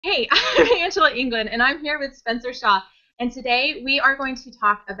Hey, I'm Angela England, and I'm here with Spencer Shaw. And today we are going to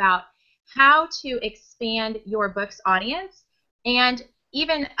talk about how to expand your book's audience and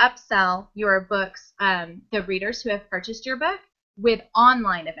even upsell your book's the readers who have purchased your book with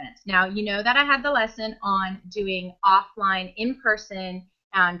online events. Now, you know that I had the lesson on doing offline, in-person,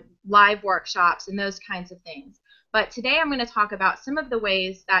 and live workshops and those kinds of things. But today I'm going to talk about some of the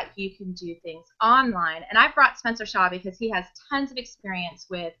ways that you can do things online. And I've brought Spencer Shaw because he has tons of experience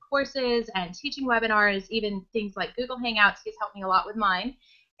with courses and teaching webinars, even things like Google Hangouts. He's helped me a lot with mine.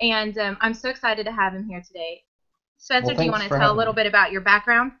 And I'm so excited to have him here today. Well, Spencer, do you thanks want to for tell a having little me. bit about your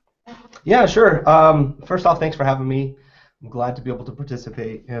background? Yeah, sure. First off, thanks for having me. I'm glad to be able to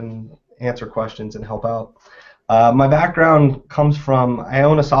participate and answer questions and help out. My background comes from I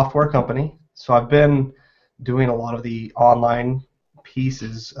own a software company, so I've been doing a lot of the online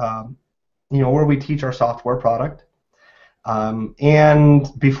pieces, where we teach our software product.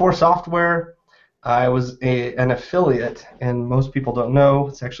 And before software, I was an affiliate, and most people don't know.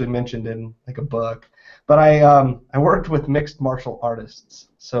 It's actually mentioned in like a book. But I worked with mixed martial artists,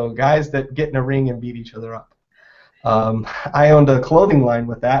 so guys that get in a ring and beat each other up. I owned a clothing line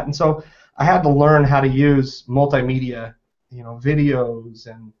with that, and so I had to learn how to use multimedia, videos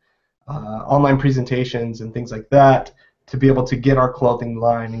and online presentations and things like that to be able to get our clothing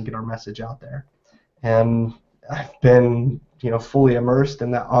line and get our message out there. And I've been, fully immersed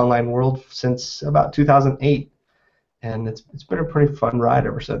in that online world since about 2008, and it's been a pretty fun ride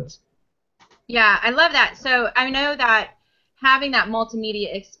ever since. Yeah, I love that. So I know that having that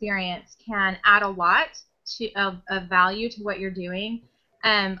multimedia experience can add a lot of value to what you're doing.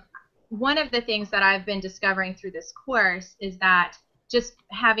 Um, One of the things that I've been discovering through this course is that just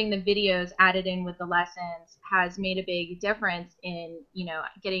having the videos added in with the lessons has made a big difference in,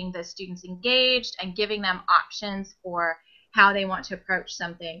 getting the students engaged and giving them options for how they want to approach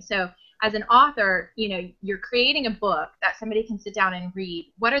something. So as an author, you're creating a book that somebody can sit down and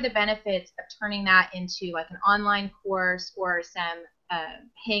read. What are the benefits of turning that into like an online course or some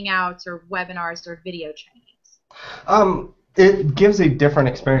hangouts or webinars or video trainings? It gives a different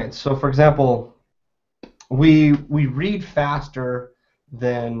experience. So, for example, we read faster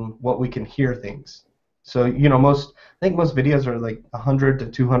than what we can hear things. So, I think most videos are like 100 to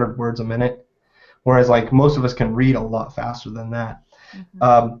 200 words a minute, whereas like most of us can read a lot faster than that.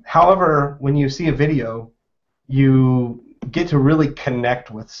 Mm-hmm. However, when you see a video, you get to really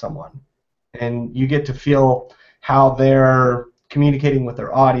connect with someone, and you get to feel how they're communicating with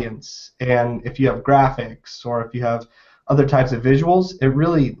their audience. And if you have graphics or if you have other types of visuals, it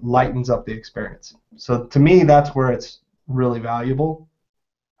really lightens up the experience. So to me, that's where it's really valuable,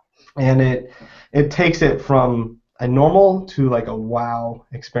 and it takes it from a normal to like a wow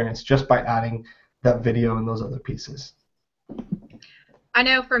experience just by adding that video and those other pieces. I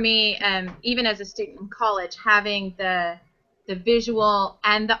know for me, even as a student in college, having the visual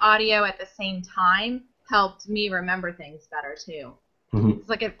and the audio at the same time helped me remember things better too. Mhm. It's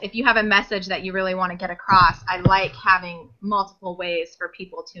like if you have a message that you really want to get across, I like having multiple ways for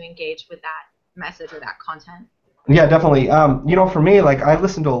people to engage with that message or that content. Yeah, definitely. For me, like I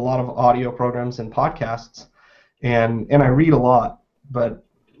listen to a lot of audio programs and podcasts, and I read a lot. But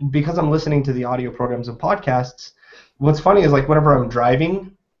because I'm listening to the audio programs and podcasts, what's funny is like whenever I'm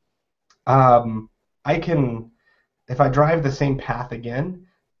driving, um, I can, if I drive the same path again,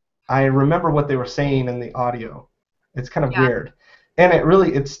 I remember what they were saying in the audio. It's kind of Yeah. weird, and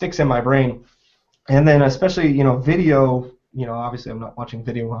it sticks in my brain. And then especially video, obviously I'm not watching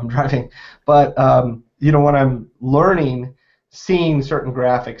video while I'm driving, but when I'm learning, seeing certain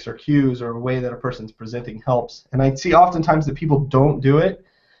graphics or cues or a way that a person's presenting helps. And I see oftentimes that people don't do it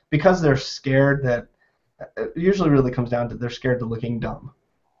because they're scared that it usually really comes down to they're scared to looking dumb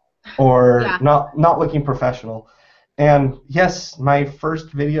or Yeah. not looking professional. And yes, my first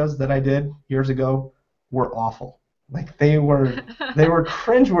videos that I did years ago were awful. Like they were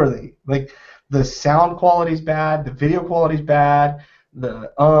cringeworthy. Like the sound quality's bad, the video quality's bad,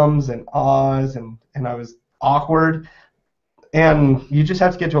 the ums and ahs, and I was awkward. And you just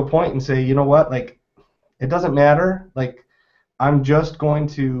have to get to a point and say, you know what, like it doesn't matter. Like I'm just going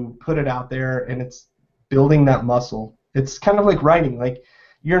to put it out there, and it's building that muscle. It's kind of like writing. Like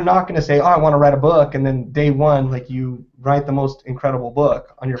you're not going to say, "Oh, I want to write a book," and then day one, like you write the most incredible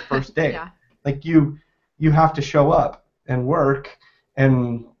book on your first day. Yeah. Like you have to show up and work,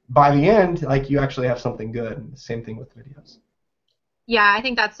 and by the end, like you actually have something good. And the same thing with videos. Yeah, I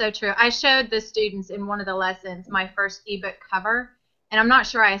think that's so true. I showed the students in one of the lessons my first ebook cover, and I'm not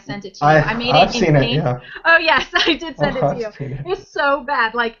sure I sent it to you. I I made it I've in seen it. Paint. Yeah. Oh, yes, I did Oh, send it to I've you. seen it. It's so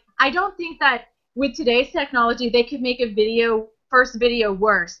bad. Like, I don't think that with today's technology, they could make a video first video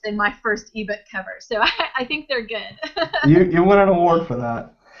worse than my first ebook cover. So I think they're good. You win an award for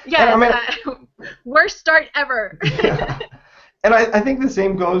that. Yes, worst start ever. Yeah. And I think the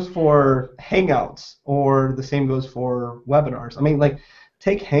same goes for Hangouts, or the same goes for webinars. I mean, like,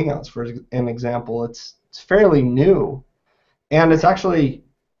 take Hangouts for an example. It's fairly new, and it's actually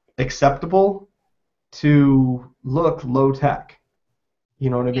acceptable to look low tech. You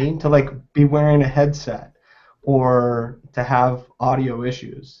know what I mean? To like be wearing a headset or to have audio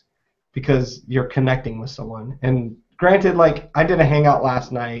issues because you're connecting with someone. And granted, like, I did a Hangout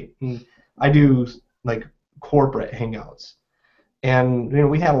last night, and I do like corporate Hangouts.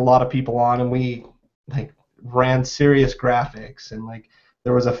 And we had a lot of people on, and we like ran serious graphics, and like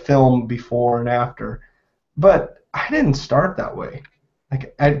there was a film before and after. But I didn't start that way.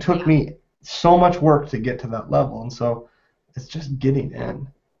 Like, it took me so much work to get to that level, and so it's just getting in.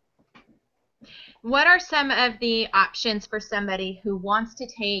 What are some of the options for somebody who wants to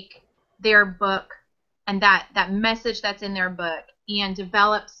take their book and that message that's in their book and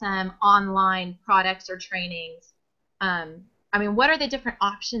develop some online products or trainings? I mean, what are the different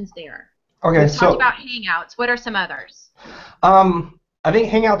options there? Okay, we talked about Hangouts. What are some others? I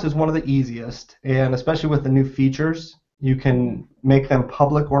think Hangouts is one of the easiest, and especially with the new features, you can make them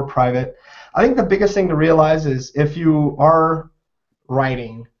public or private. I think the biggest thing to realize is if you are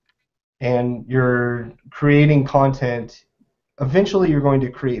writing and you're creating content, eventually you're going to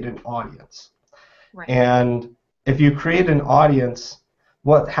create an audience. Right. And if you create an audience,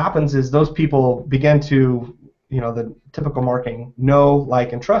 what happens is those people begin to, the typical marketing, know,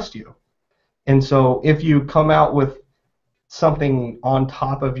 like, and trust you. And so if you come out with something on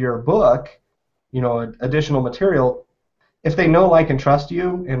top of your book, additional material, if they know, like, and trust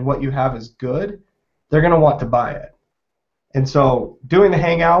you and what you have is good, they're going to want to buy it. And so doing the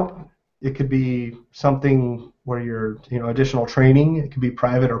Hangout, it could be something where you're, additional training. It could be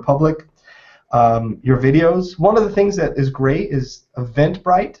private or public. Your videos. One of the things that is great is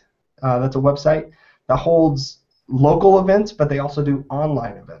Eventbrite. That's a website that holds local events, but they also do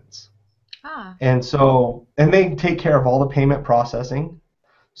online events. And they take care of all the payment processing.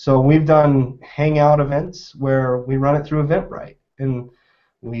 So we've done Hangout events where we run it through Eventbrite, and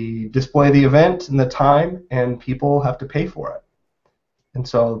we display the event and the time, and people have to pay for it. And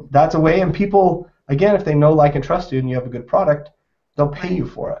so that's a way, and people, again, if they know, like, and trust you and you have a good product, they'll pay you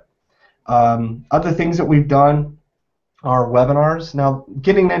for it. Other things that we've done are webinars. Now,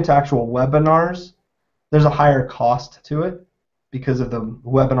 getting into actual webinars, there's a higher cost to it because of the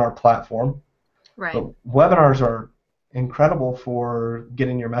webinar platform. Right. But webinars are incredible for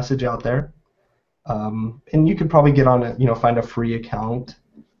getting your message out there. And you could probably get on it, find a free account.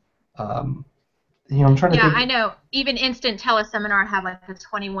 I'm trying to think. Yeah, I know. Even Instant Teleseminar have like a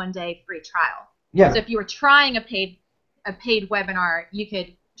 21-day free trial. Yeah. So if you were trying a paid webinar, you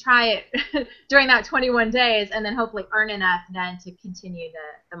could try it during that 21 days and then hopefully earn enough then to continue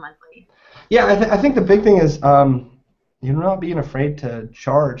the monthly. Yeah, I think the big thing is you're not being afraid to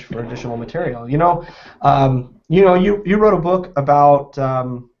charge for additional material. You wrote a book about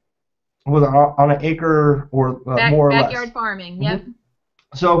was it on an acre or more or less. Backyard farming. Yep.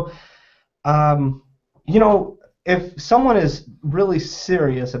 So, if someone is really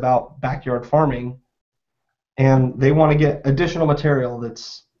serious about backyard farming and they want to get additional material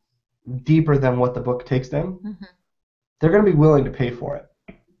that's deeper than what the book takes them, they're going to be willing to pay for it.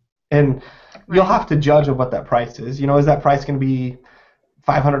 And you'll have to judge of what that price is. Is that price going to be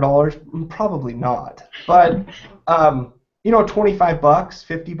 $500? Probably not. But $25,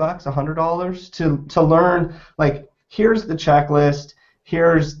 $50, $100 to learn, like, here's the checklist,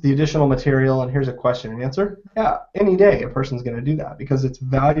 here's the additional material, and here's a question and answer. Yeah, any day a person's going to do that because it's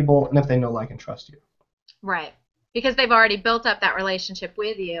valuable, and if they know, like, and trust you. Right. Because they've already built up that relationship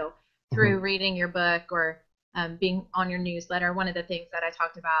with you through reading your book or being on your newsletter. One of the things that I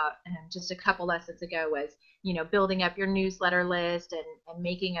talked about just a couple lessons ago was, building up your newsletter list and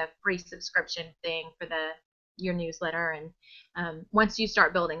making a free subscription thing for your newsletter. And once you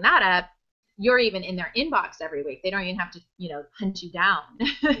start building that up, you're even in their inbox every week. They don't even have to, hunt you down.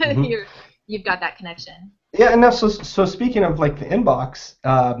 You've got that connection. Yeah, and now, so speaking of like the inbox,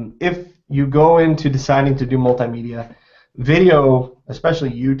 if you go into deciding to do multimedia, video, especially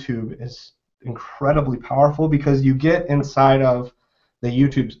YouTube, is incredibly powerful because you get inside of the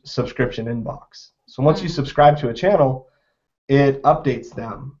YouTube subscription inbox. So once you subscribe to a channel, it updates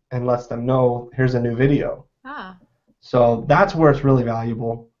them and lets them know here's a new video. So that's where it's really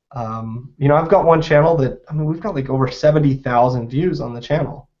valuable. I've got one channel that, we've got like over 70,000 views on the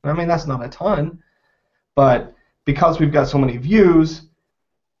channel. That's not a ton, but because we've got so many views,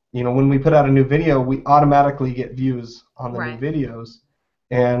 when we put out a new video, we automatically get views on the new Right. videos.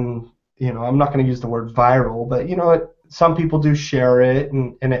 And, I'm not going to use the word viral, but, some people do share it,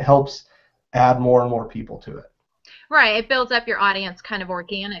 and it helps add more and more people to it. Right. It builds up your audience kind of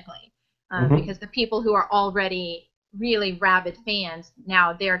organically, Hmm. because the people who are already really rabid fans,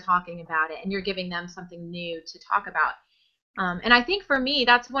 now they're talking about it, and you're giving them something new to talk about. And I think for me,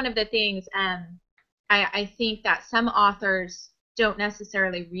 that's one of the things I think that some authors don't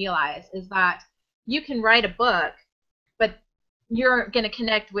necessarily realize is that you can write a book, but you're going to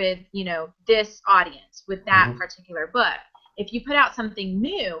connect with, this audience with that Hmm. particular book. If you put out something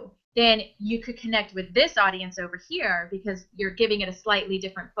new, then you could connect with this audience over here because you're giving it a slightly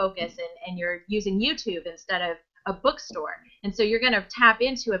different focus, and you're using YouTube instead of a bookstore. And so you're going to tap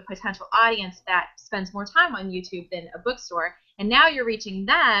into a potential audience that spends more time on YouTube than a bookstore. And now you're reaching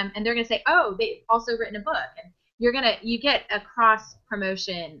them, and they're going to say, oh, they've also written a book. And you get a cross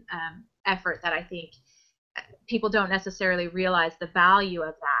promotion effort that I think people don't necessarily realize the value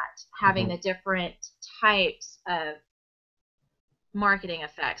of that, having Hmm. the different types of marketing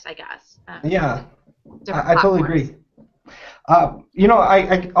effects, I guess, Yeah, different I totally platforms. agree.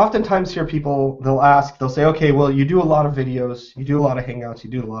 I oftentimes hear people, they'll say, okay, well, you do a lot of videos, you do a lot of Hangouts, you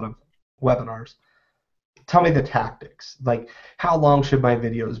do a lot of webinars. Tell me the tactics. Like, how long should my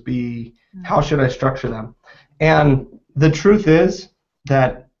videos be? How Mm, should I structure them? And the truth is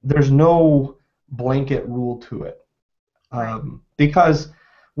that there's no blanket rule to it. right. Because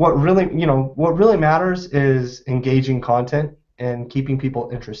what really matters is engaging content and keeping people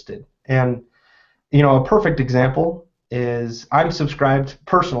interested. And a perfect example is I'm subscribed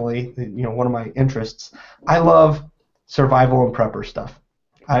personally, one of my interests. I love survival and prepper stuff.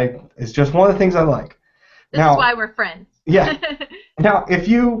 It's just one of the things I like. This is Now, why we're friends. yeah. Now, if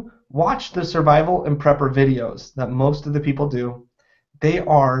you watch the survival and prepper videos that most of the people do, they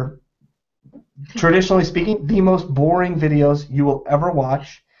are, traditionally speaking, the most boring videos you will ever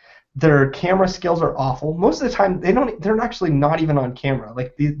watch. Their camera skills are awful. Most of the time, they're actually not even on camera.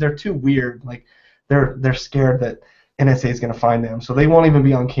 Like, they're too weird. Like, they're scared that NSA is going to find them, so they won't even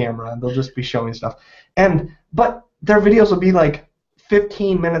be on camera. They'll just be showing stuff. But their videos will be like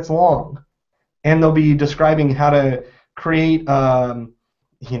 15 minutes long, and they'll be describing how to create, a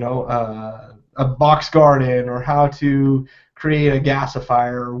box garden, or how to create a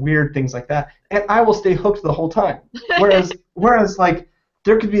gasifier, or weird things like that. And I will stay hooked the whole time. Whereas like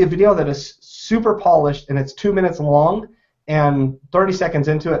there could be a video that is super polished and it's 2 minutes long, and 30 seconds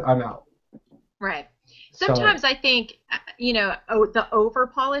into it, I'm out. Right. So Sometimes I think, the over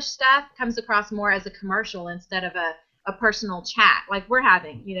polished stuff comes across more as a commercial instead of a personal chat like we're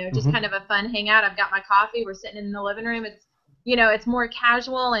having, just kind mhm. of a fun hangout. I've got my coffee. We're sitting in the living room. It's more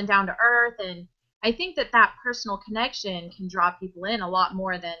casual and down to earth. And I think that personal connection can draw people in a lot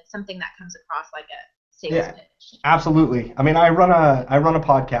more than something that comes across like a sales Yeah, pitch. absolutely. I mean, I run a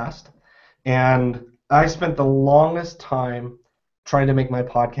podcast, and I spent the longest time trying to make my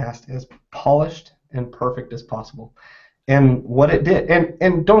podcast as polished and perfect as possible. And what it did,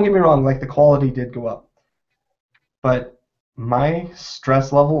 and don't get me wrong, like the quality did go up, but my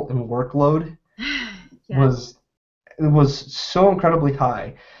stress level and workload Yes. was it was so incredibly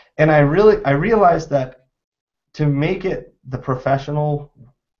high. And I realized that to make it the professional,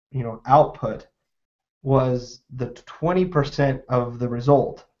 output was the 20% of the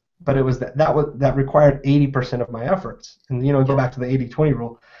result, but it was that required 80% of my efforts. And go Yeah. back to the 80/20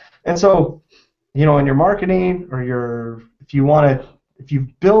 rule. And so, in your marketing, or if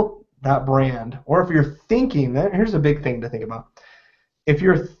you've built that brand, or if you're thinking that, here's a big thing to think about. If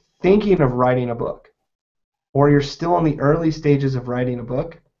you're thinking of writing a book, or you're still in the early stages of writing a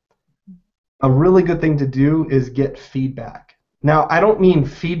book, a really good thing to do is get feedback. Now, I don't mean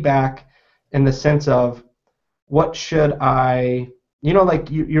feedback in the sense of, what should I, like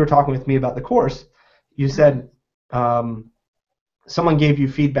you were talking with me about the course. You Hmm. said, um, someone gave you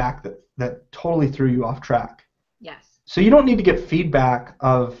feedback that totally threw you off track. Yes. So you don't need to get feedback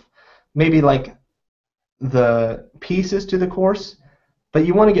of maybe like the pieces to the course, but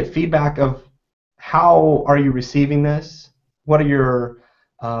you want to get feedback of, how are you receiving this? What are your,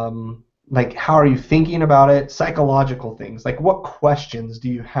 like, how are you thinking about it? Psychological things, like what questions do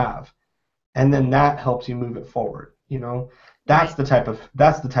you have? And then that helps you move it forward. That's Right. the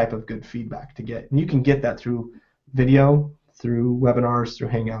type of good feedback to get, and you can get that through video, through webinars, through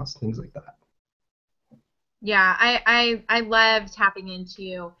Hangouts, things like that. Yeah, I love tapping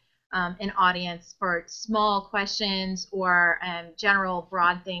into an audience for small questions or general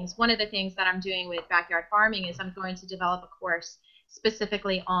broad things. One of the things that I'm doing with backyard farming is I'm going to develop a course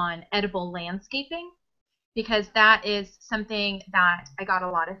specifically on edible landscaping. because that is something that I got a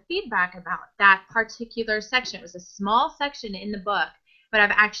lot of feedback about. That particular section, it was a small section in the book, but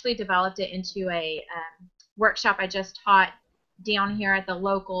I've actually developed it into a workshop I just taught down here at the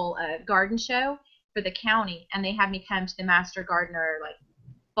local garden show for the county, and they had me come to the Master Gardener like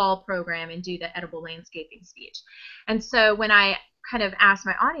fall program and do the edible landscaping speech. And so when I kind of asked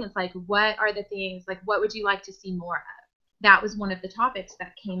my audience, like, what are the things, like, what would you like to see more of? That was one of the topics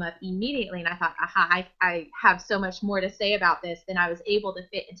that came up immediately, and I thought, aha, I have so much more to say about this than I was able to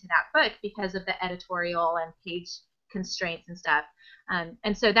fit into that book because of the editorial and page constraints and stuff.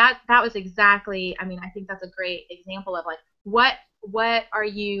 And so that was exactly, I mean, I think that's a great example of like, what are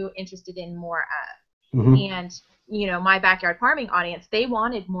you interested in more of? Mm-hmm. And you know, my backyard farming audience, they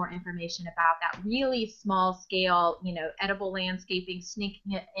wanted more information about that really small scale, you know, edible landscaping,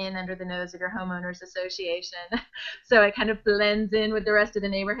 sneaking it in under the nose of your homeowners association. So it kind of blends in with the rest of the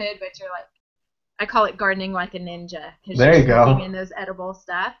neighborhood, but you're like, I call it gardening like a ninja because There you're you go. sneaking in those edible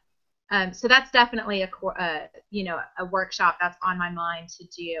stuff. So that's definitely you know, a workshop that's on my mind to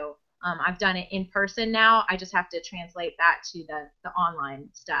do. I've done it in person now. I just have to translate that to the online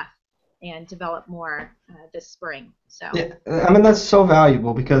stuff and develop more this spring. So Yeah, I mean, that's so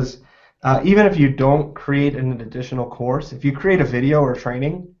valuable because even if you don't create an additional course, if you create a video or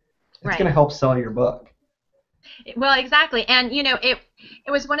training, it's going right. to help sell your book. Well, exactly. And you know, it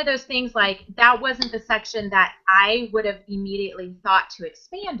was one of those things like that wasn't the section that I would have immediately thought to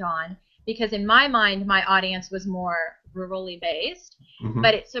expand on because in my mind my audience was more rurally based. Hmm.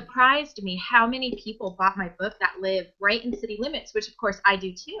 But it surprised me how many people bought my book that live right in city limits, which of course I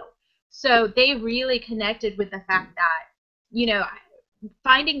do too. So they really connected with the fact that, you know,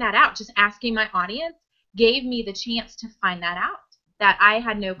 finding that out, just asking my audience gave me the chance to find that out that I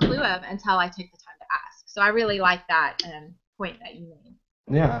had no clue of until I took the time to ask. So I really like that point that you made.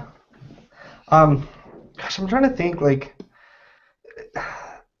 Yeah. Um, Gosh, I'm trying to think like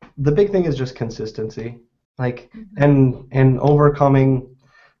the big thing is just consistency, like Mm-hmm. and overcoming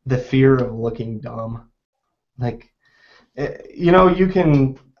the fear of looking dumb. Like, you know, you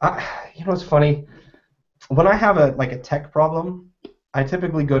know, it's funny. When I have a tech problem, I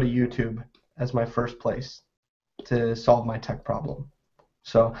typically go to YouTube as my first place to solve my tech problem.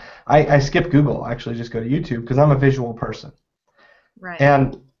 So I skip Google, I actually just go to YouTube because I'm a visual person. Right.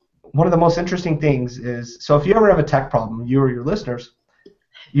 And one of the most interesting things is, so if you ever have a tech problem, you or your listeners,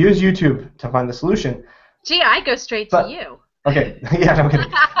 use YouTube to find the solution. Gee, I go straight to But you. okay, yeah, no, I'm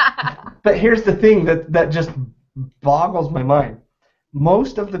kidding. But here's the thing that just boggles my mind.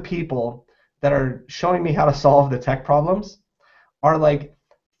 Most of the people that are showing me how to solve the tech problems are like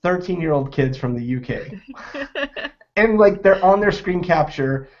 13-year-old kids from the UK. And like they're on their screen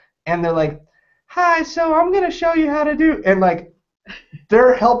capture and they're like, "Hi, so I'm going to show you how to do," and like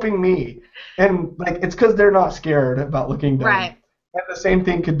they're helping me. And like it's cuz they're not scared about looking dumb. Right. And the same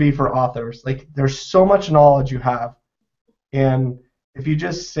thing could be for authors. Like there's so much knowledge you have, and if you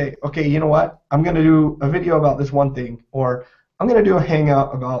just say, "Okay, you know what? I'm going to do a video about this one thing," or "I'm going to do a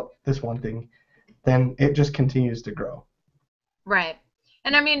hangout about this one thing," then it just continues to grow. Right.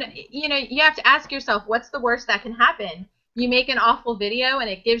 And I mean, you know, you have to ask yourself, what's the worst that can happen? You make an awful video and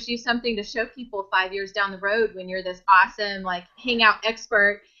it gives you something to show people 5 years down the road when you're this awesome, like, hangout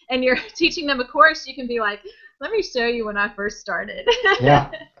expert and you're teaching them a course, you can be like, let me show you when I first started.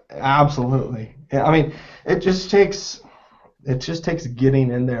 Yeah, absolutely. Yeah, I mean, it just takes getting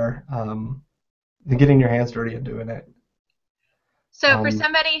in there, and getting your hands dirty and doing it. So for Um,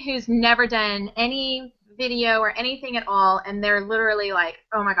 somebody who's never done any video or anything at all, and they're literally like,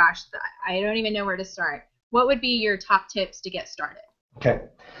 oh my gosh, I don't even know where to start, what would be your top tips to get started? okay.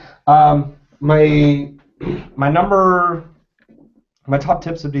 My my number my top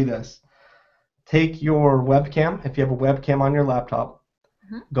tips would be this. Take your webcam, if you have a webcam on your laptop,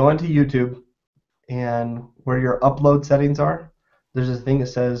 Mhm. go into YouTube, and where your upload settings are, there's a thing that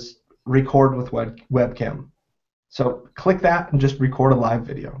says record with webcam. So click that and just record a live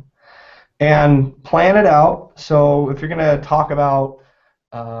video. And plan it out. So if you're going to talk about,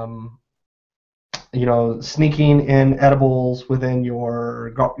 um, you know, sneaking in edibles within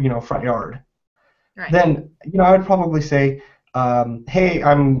your, you know, front yard, Right. then, you know, I would probably say, hey,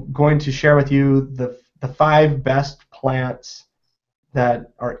 I'm going to share with you the 5 best plants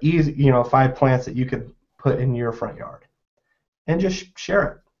that are easy, you know, 5 plants that you could put in your front yard, and just share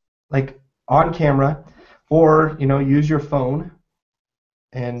it, like on camera, or you know, use your phone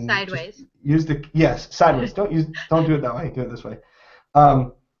and just Sideways. use the yes sideways. Don't do it that way. Do it this way,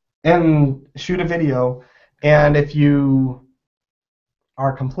 um, and shoot a video. And if you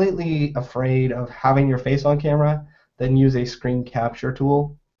are completely afraid of having your face on camera, then use a screen capture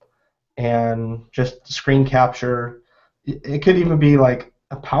tool and just screen capture. It could even be like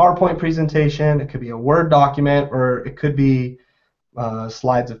a PowerPoint presentation, it could be a Word document, or it could be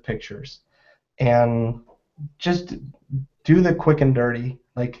slides of pictures. And just do the quick and dirty.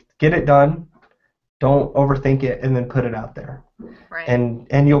 Like, get it done. Don't overthink it, and then put it out there. Right.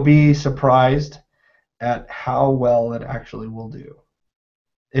 And you'll be surprised at how well it actually will do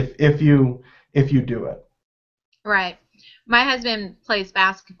if you do it. Right. My husband plays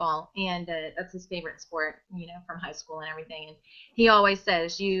basketball, and that's his favorite sport, from high school and everything. And he always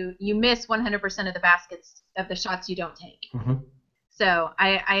says you miss 100% of the shots you don't take. Mm-hmm. So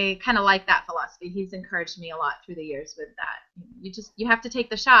I kind of like that philosophy. He's encouraged me a lot through the years with that. You have to take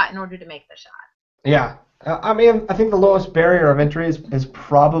the shot in order to make the shot. Yeah. I mean, I think the lowest barrier of entry is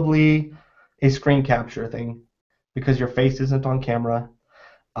probably a screen capture thing, because your face isn't on camera.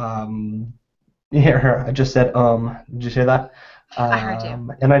 Yeah, I just said Did you say that? I heard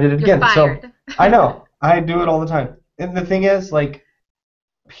you. And I did it You're again. fired. So I know. I do it all the time. And the thing is, like,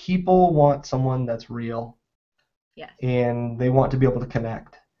 people want someone that's real. Yes. And they want to be able to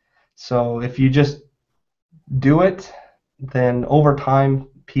connect. So if you just do it, then over time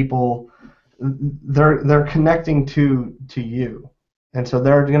people they're connecting to you. And so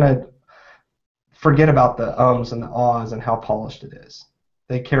they're gonna forget about the ums and the ahs and how polished it is.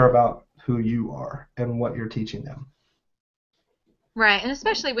 They care about who you are and what you're teaching them. Right, and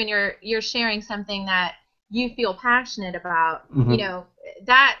especially when you're sharing something that you feel passionate about, Mm-hmm.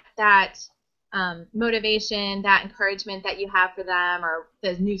 That motivation, that encouragement that you have for them, or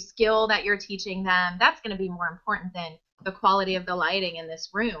the new skill that you're teaching them, that's going to be more important than the quality of the lighting in this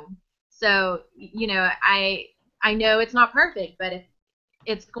room. So, I know it's not perfect, but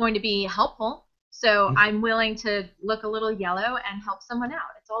it's going to be helpful. So I'm willing to look a little yellow and help someone out.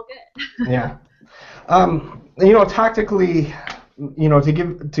 It's all good. Yeah. Tactically,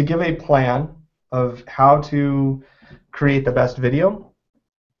 to give a plan of how to create the best video.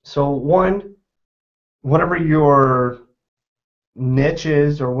 So one, whatever your niche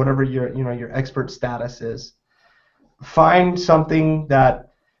is, or whatever your expert status is, find something that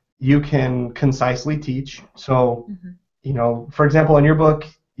you can concisely teach. So, for example, in your book,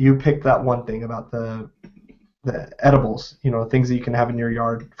 you picked that one thing about the edibles, things that you can have in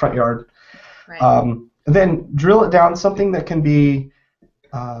your front yard. Right. Then drill it down, something that can be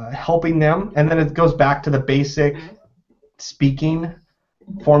helping them, and then it goes back to the basic speaking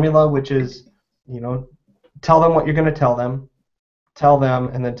formula, which is, tell them what you're going to tell them,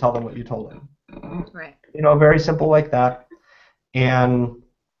 and then tell them what you told them. Right. Very simple like that. And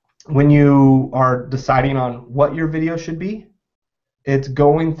when you are deciding on what your video should be, it's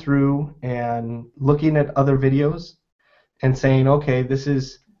going through and looking at other videos and saying, okay, this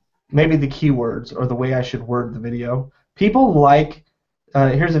is maybe the keywords or the way I should word the video. People like,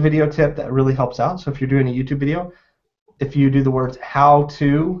 here's a video tip that really helps out. So if you're doing a YouTube video, if you do the words how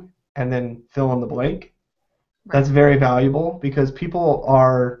to and then fill in the blank, that's very valuable, because people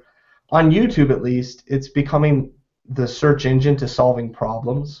are, on YouTube at least, it's becoming the search engine to solving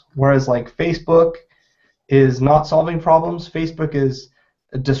problems. Whereas like Facebook is not solving problems, Facebook is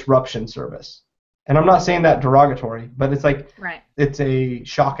a disruption service. And I'm not saying that derogatory, but it's like, it's a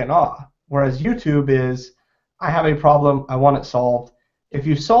shock and awe. Whereas YouTube is, I have a problem, I want it solved. If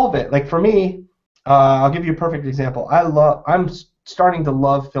you solve it, like for me, I'll give you a perfect example. I'm starting to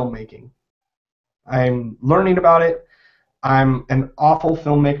love filmmaking. I'm learning about it. I'm an awful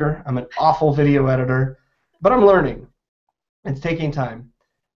filmmaker. I'm an awful video editor, but I'm learning. It's taking time.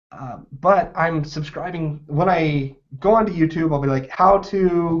 But I'm subscribing. When I go onto YouTube, I'll be like, how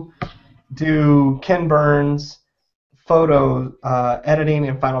to do Ken Burns photo editing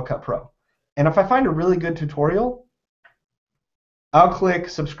in Final Cut Pro. And if I find a really good tutorial, I'll click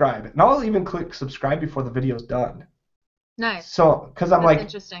subscribe. And I'll even click subscribe before the video's done. Nice. So, because I'm like,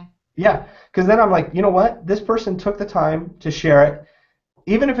 interesting. Yeah, because then I'm like, you know what? This person took the time to share it,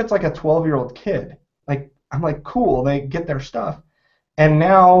 even if it's like a 12-year-old kid. Like, I'm like, cool, they get their stuff. And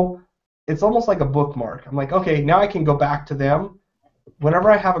now it's almost like a bookmark. I'm like, okay, now I can go back to them.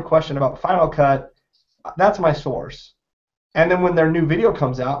 Whenever I have a question about Final Cut, that's my source. And then when their new video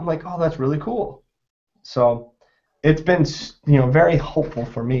comes out, I'm like, oh, that's really cool. So it's been, very helpful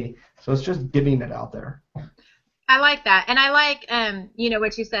for me. So it's just getting it out there. I like that, and I like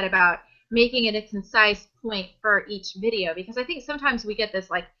what you said about making it a concise point for each video, because I think sometimes we get this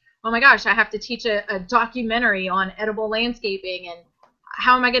like, oh my gosh, I have to teach a documentary on edible landscaping, and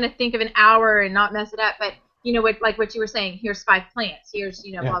how am I going to think of an hour and not mess it up? But like what you were saying, here's 5 plants, here's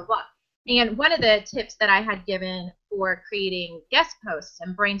blah blah. And one of the tips that I had given for creating guest posts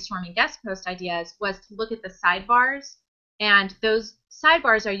and brainstorming guest post ideas was to look at the sidebars And those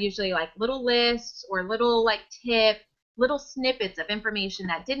sidebars are usually like little lists or little like little snippets of information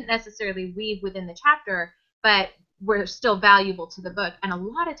that didn't necessarily weave within the chapter, but were still valuable to the book. And a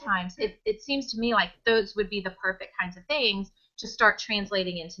lot of times it seems to me like those would be the perfect kinds of things to start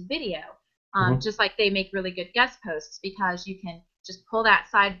translating into video. Just like they make really good guest posts, because you can just pull that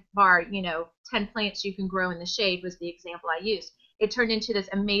sidebar, 10 plants you can grow in the shade was the example I used. It turned into this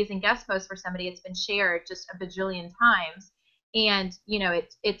amazing guest post for somebody. It's been shared just a bajillion times. And,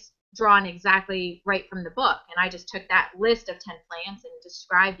 it's drawn exactly right from the book. And I just took that list of 10 plants and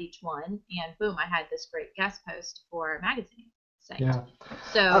described each one. And boom, I had this great guest post for a magazine site. Yeah.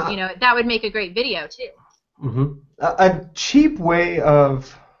 So, that would make a great video too. A cheap way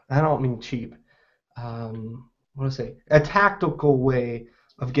of, I don't mean cheap, what do I say? A tactical way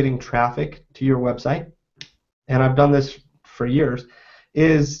of getting traffic to your website, and I've done this for years,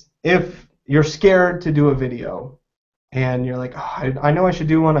 is if you're scared to do a video and you're like, oh, I know I should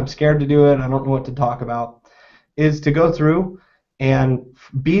do one, I'm scared to do it, I don't know what to talk about, is to go through and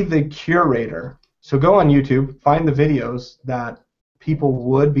be the curator. So go on YouTube, find the videos that people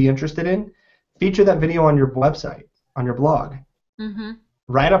would be interested in, feature that video on your website, on your blog,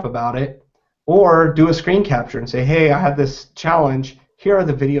 write up about it, or do a screen capture and say, hey, I had this challenge, here are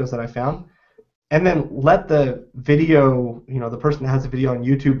the videos that I found, and then let the video, the person that has the video on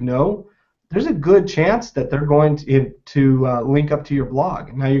YouTube know there's a good chance that they're going to link up to your blog,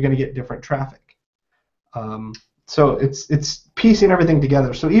 and now you're going to get different traffic. So it's piecing everything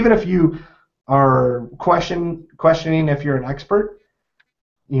together. So even if you are questioning if you're an expert,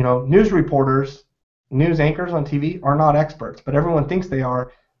 news reporters, news anchors on TV are not experts, but everyone thinks they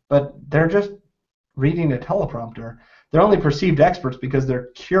are, but they're just reading a teleprompter. They're only perceived experts because they're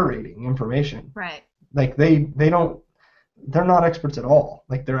curating information. Right. Like they're not experts at all.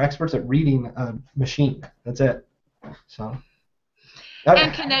 Like they're experts at reading a machine. That's it. So.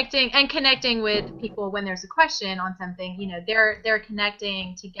 And connecting with people when there's a question on something, they're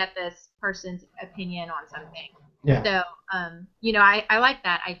connecting to get this person's opinion on something. Yeah. So, I like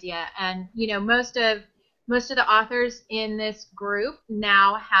that idea. And, most of the authors in this group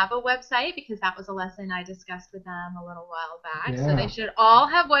now have a website, because that was a lesson I discussed with them a little while back. Yeah. So they should all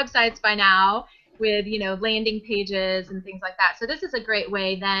have websites by now with, landing pages and things like that. So this is a great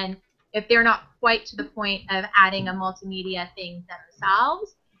way then, if they're not quite to the point of adding a multimedia thing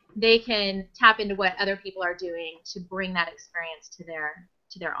themselves, they can tap into what other people are doing to bring that experience to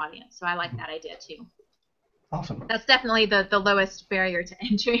their audience. So I like that idea too. Awesome. That's definitely the lowest barrier to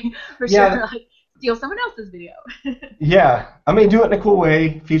entry for sure. Like, steal someone else's video. Yeah, I mean, do it in a cool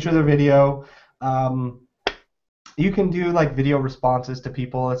way. Feature the video. You can do like video responses to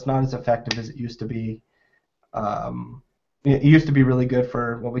people. It's not as effective as it used to be. It used to be really good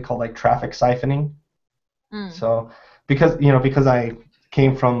for what we call like traffic siphoning. So because I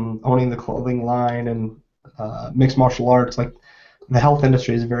came from owning the clothing line and mixed martial arts, like the health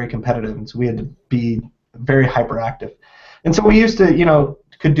industry is very competitive, and so we had to be very hyperactive. And so we used to,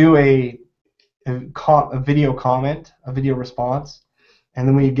 could do a video comment, a video response, and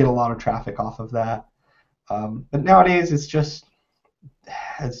then we get a lot of traffic off of that. But nowadays it's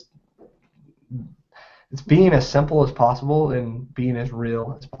being as simple as possible and being as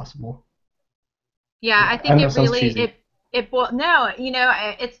real as possible. Yeah, I think it really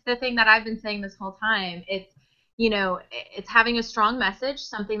it's the thing that I've been saying this whole time. It's having a strong message,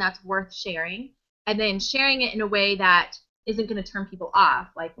 something that's worth sharing, and then sharing it in a way that isn't going to turn people off.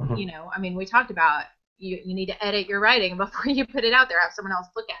 Like, we talked about you need to edit your writing before you put it out there, have someone else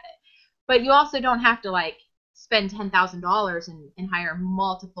look at it. But you also don't have to like spend $10,000 and hire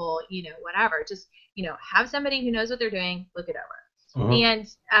multiple, whatever. Just, have somebody who knows what they're doing look it over. And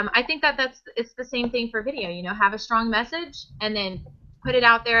I think it's the same thing for video. Have a strong message and then put it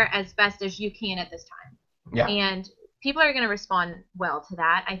out there as best as you can at this time. Yeah. And people are going to respond well to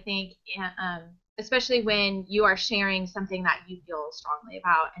that, I think, especially when you are sharing something that you feel strongly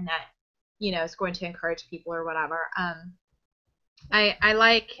about and that, is going to encourage people or whatever. I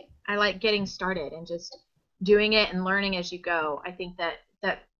like getting started and just doing it and learning as you go. I think that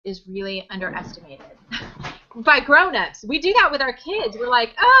is really underestimated by grown-ups. We do that with our kids. We're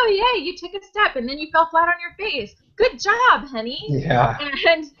like, oh, yay, you took a step and then you fell flat on your face. Good job, honey. Yeah.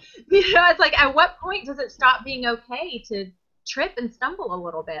 And, it's like, at what point does it stop being okay to trip and stumble a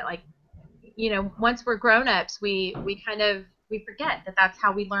little bit? Like, once we're grown-ups, we forget that that's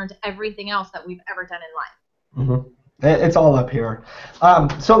how we learned everything else that we've ever done in life. It's all up here.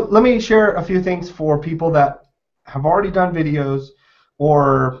 So let me share a few things for people that have already done videos,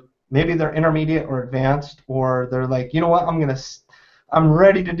 or maybe they're intermediate or advanced, or they're like, you know what, I'm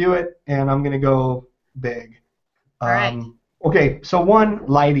ready to do it, and I'm gonna go big. All right. Okay, so one,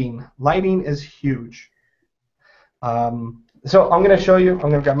 lighting. Lighting is huge. So I'm going to show you. I'm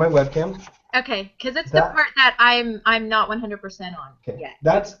going to grab my webcam. Okay, because it's the part that I'm not 100% on yet.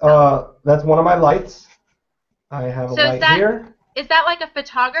 That's one of my lights. I have a light here. Is that like a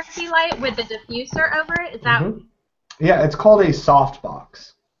photography light with a diffuser over it? Is that? Yeah, it's called a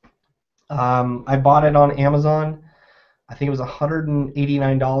softbox. I bought it on Amazon. I think it was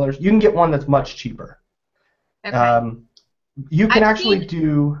 $189. You can get one that's much cheaper. Okay. You can actually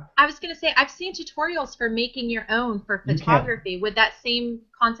do. I was going to say, I've seen tutorials for making your own for photography. Would that same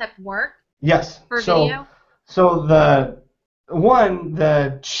concept work? Yes. For video? So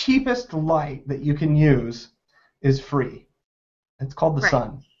the cheapest light that you can use is free. It's called the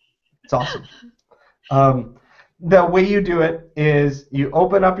sun. It's awesome. The way you do it is you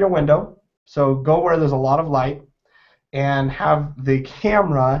open up your window. So go where there's a lot of light and have the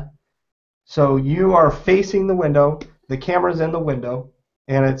camera. So you are facing the window. The camera's in the window,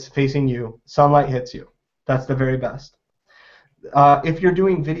 and it's facing you. Sunlight hits you. That's the very best. If you're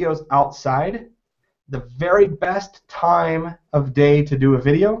doing videos outside, the very best time of day to do a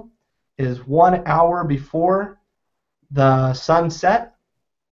video is 1 hour before the sunset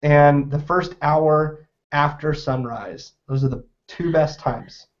and the first hour after sunrise. Those are the two best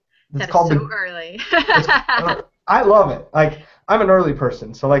times. That's so early. I love it. Like, I'm an early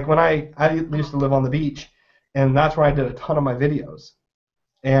person, so like when I used to live on the beach, and that's where I did a ton of my videos,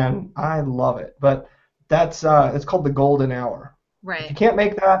 and I love it. But that's it's called the golden hour. Right. If you can't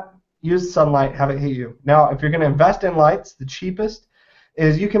make that, use sunlight, have it hit you. Now, if you're going to invest in lights, the cheapest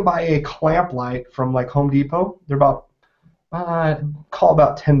is you can buy a clamp light from like Home Depot. They're about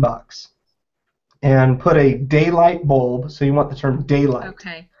about $10, and put a daylight bulb. So you want the term daylight.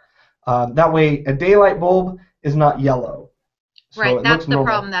 Okay. That way, a daylight bulb is not yellow. So right. That's the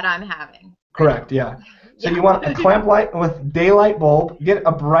problem that I'm having. Correct. Yeah. So you want a clamp light with daylight bulb. Get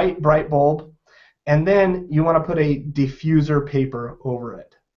a bright bulb, and then you want to put a diffuser paper over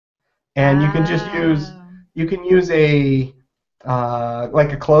it. And you can just use a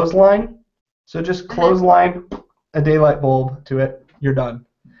like a clothesline. So just clothesline a daylight bulb to it. You're done.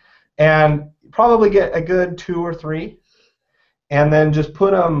 And probably get a good 2 or 3, and then just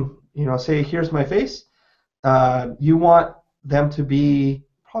put them. Say here's my face. You want them to be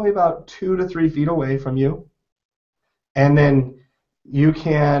probably about 2 to 3 feet away from you, and then you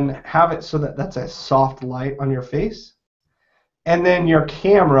can have it so that that's a soft light on your face, and then your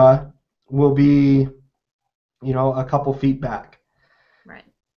camera will be, a couple feet back. Right.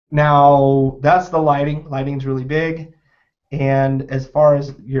 Now that's the lighting. Lighting's really big, and as far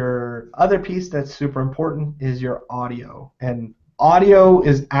as your other piece that's super important is your audio, and audio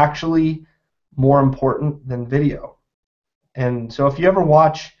is actually more important than video. And so if you ever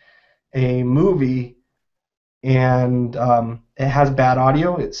watch a movie and it has bad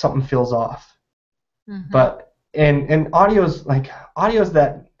audio, something feels off. Mm-hmm. But and audio's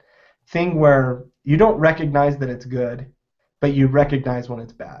that thing where you don't recognize that it's good, but you recognize when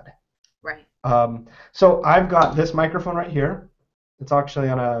it's bad. Right. So I've got this microphone right here. It's actually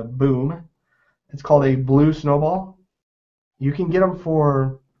on a boom. It's called a Blue Snowball. You can get them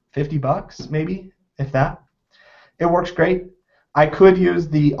for $50, maybe, if that. It works great. I could use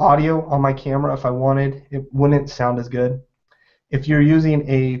the audio on my camera if I wanted. It wouldn't sound as good. If you're using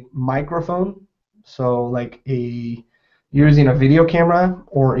a microphone, so like you're using a video camera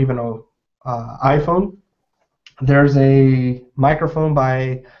or even a iPhone, there's a microphone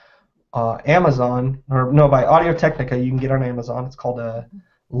by Amazon, by Audio-Technica you can get on Amazon. It's called a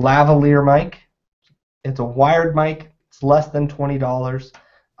lavalier mic. It's a wired mic. It's less than $20.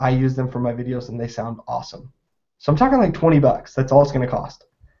 I use them for my videos, and they sound awesome. So I'm talking like $20. That's all it's going to cost.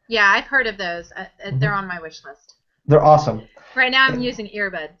 Yeah, I've heard of those. They're on my wish list. They're awesome. Right now I'm using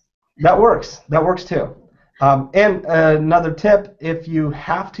earbuds. That works. That works too. And another tip, if you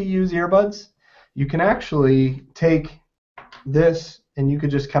have to use earbuds, you can actually take this and you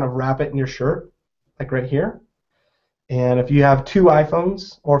could just kind of wrap it in your shirt, like right here. And if you have 2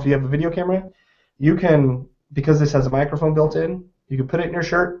 iPhones or if you have a video camera, you can, because this has a microphone built in, you can put it in your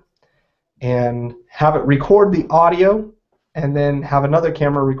shirt and have it record the audio, and then have another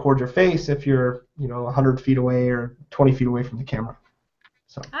camera record your face if you're 100 feet away or 20 feet away from the camera.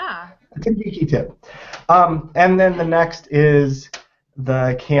 So that's a geeky tip. And then the next is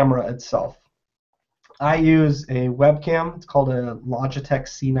the camera itself. I use a webcam. It's called a Logitech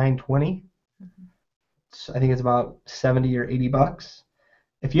C920. Mm-hmm. I think it's about $70 or $80.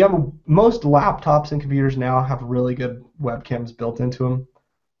 If you have most laptops and computers now have really good webcams built into them,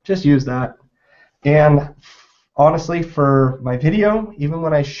 just use that. And honestly, for my video, even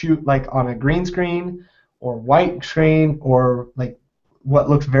when I shoot like on a green screen or white screen or like what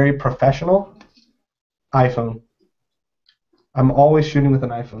looks very professional, iPhone. I'm always shooting with an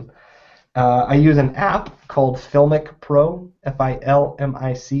iPhone. I use an app called Filmic Pro,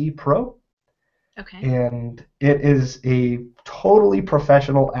 Filmic Pro, Okay. and it is a totally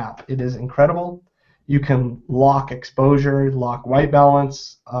professional app. It is incredible. You can lock exposure, lock white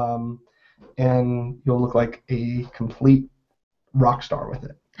balance, and you'll look like a complete rock star with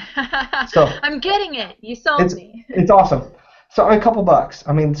it. So I'm getting it. You sold me. it's awesome. So a couple bucks.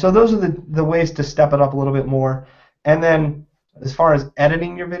 I mean, so those are the ways to step it up a little bit more. And then as far as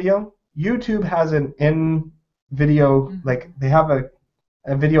editing your video, YouTube has an in video, like they have a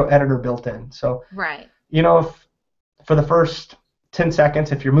video editor built in. So Right. if for the first 10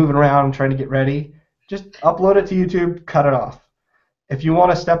 seconds, if you're moving around and trying to get ready, just upload it to YouTube, cut it off. If you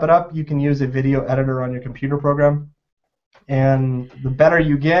want to step it up, you can use a video editor on your computer program. And the better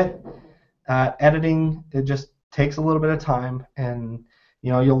you get at editing, it just takes a little bit of time, and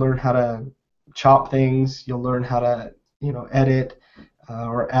you'll learn how to chop things, you'll learn how to edit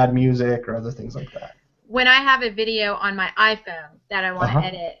or add music or other things like that. When I have a video on my iPhone that I want to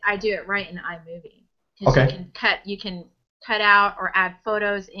edit, I do it right in iMovie. Okay. You can cut out or add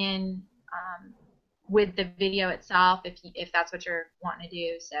photos in with the video itself if that's what you're wanting to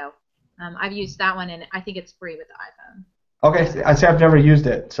do. So I've used that one, and I think it's free with the iPhone. Okay, I say I've never used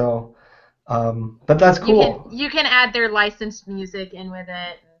it, so but that's cool. You can add their licensed music in with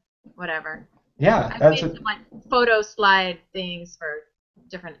it, and whatever. Yeah, I've made some like photo slide things for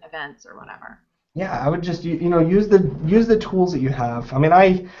different events or whatever. Yeah, I would just use the tools that you have. I mean,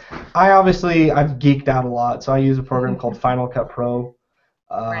 I obviously I've geeked out a lot, so I use a program called Final Cut Pro.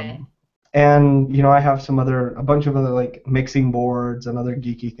 Right. And I have a bunch of other like mixing boards and other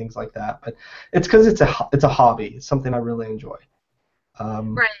geeky things like that. But it's because it's a hobby. It's something I really enjoy.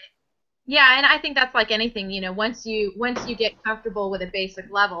 Right. Yeah, and I think that's like anything. Once you get comfortable with a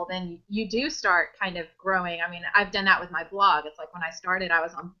basic level, then you do start kind of growing. I mean, I've done that with my blog. It's like when I started, I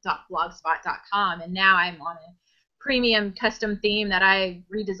was on .blogspot.com, and now I'm on a premium custom theme that I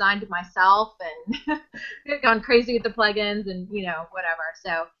redesigned myself and gone crazy with the plugins and whatever.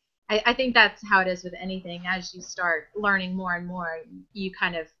 So I think that's how it is with anything. As you start learning more and more, you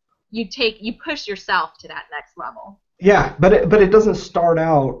push yourself to that next level. Yeah, but it doesn't start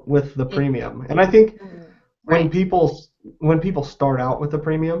out with the premium. And I think when people start out with the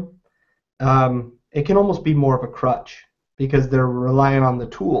premium, it can almost be more of a crutch because they're relying on the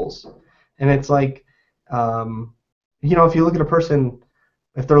tools. And it's like, if you look at a person,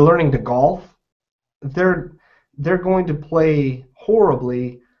 if they're learning to golf, they're going to play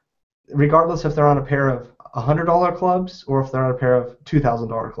horribly regardless if they're on a pair of $100 clubs or if they're on a pair of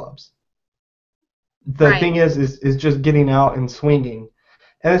 $2,000 clubs. The thing is just getting out and swinging.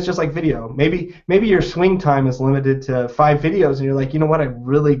 And it's just like video. Maybe your swing time is limited to 5 videos and you're like, you know what,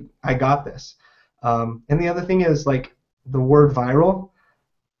 I got this. And the other thing is like the word viral,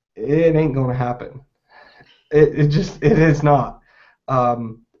 it ain't going to happen. It is not.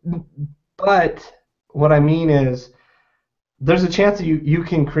 But what I mean is there's a chance that you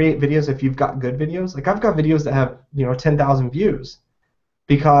can create videos if you've got good videos. Like I've got videos that have 10,000 views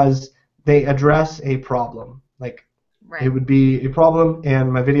because they address a problem. Like it would be a problem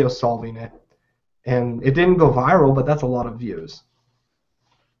and my video is solving it. And it didn't go viral, but that's a lot of views.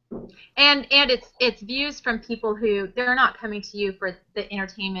 And it's views from people who they're not coming to you for the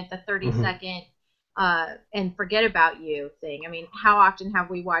entertainment, the 30-second and forget about you thing. I mean, how often have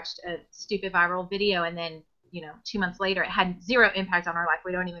we watched a stupid viral video and then 2 months later it had zero impact on our life?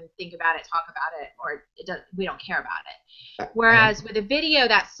 We don't even think about it, talk about it, or we don't care about it. Whereas with a video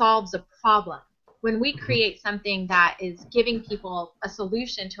that solves a problem, when we create something that is giving people a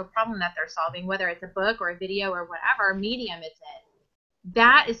solution to a problem that they're solving, whether it's a book or a video or whatever medium it's in,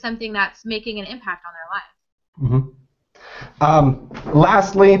 that is something that's making an impact on their life.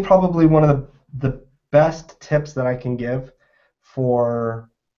 Lastly, probably one of the best tips that I can give for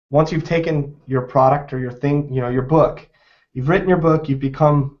once you've taken your product or your thing, your book, you've written your book, you've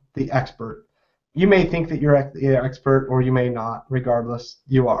become the expert. You may think that you're the expert or you may not. Regardless,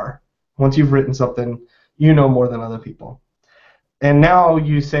 you are. Once you've written something, you know more than other people. And now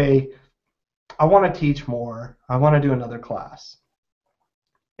you say, I want to teach more. I want to do another class.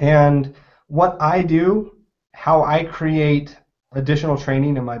 And what I do, how I create additional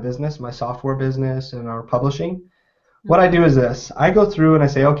training in my business, my software business and our publishing, what I do is this. I go through and I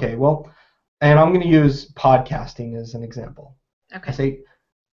say, okay, well, and I'm going to use podcasting as an example. Okay. I say,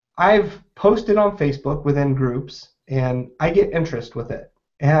 I've posted on Facebook within groups and I get interest with it.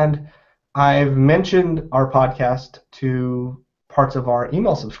 And I've mentioned our podcast to parts of our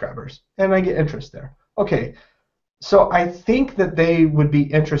email subscribers and I get interest there. okay, so I think that they would be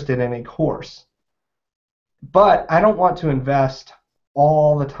interested in a course, but I don't want to invest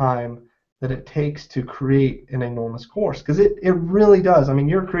all the time that it takes to create an enormous course, because it really does. I mean,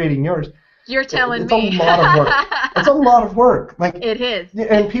 you're creating yours. You're telling It's me. a lot of work. It's a lot of work. Like, it is.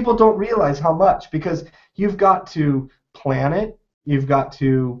 And people don't realize how much, because you've got to plan it, you've got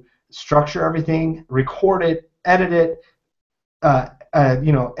to structure everything, record it, edit it.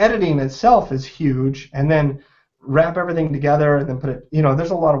 Editing itself is huge, and then wrap everything together and then put it.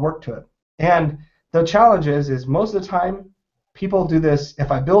 There's a lot of work to it. And the challenge is most of the time people do this.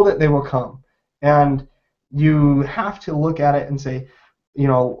 If I build it, they will come. And you have to look at it and say,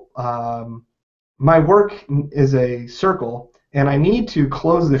 my work is a circle, and I need to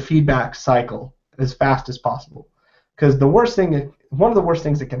close the feedback cycle as fast as possible. Because one of the worst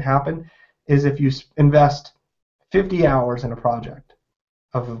things that can happen is if you invest 50 hours in a project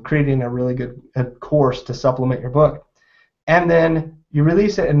of creating a really good course to supplement your book, and then you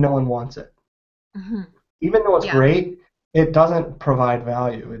release it and no one wants it. Mm-hmm. Even though it's great, it doesn't provide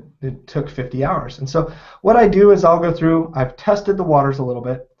value. It took 50 hours. And so what I do is I'll go through, I've tested the waters a little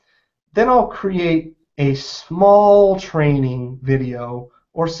bit, then I'll create a small training video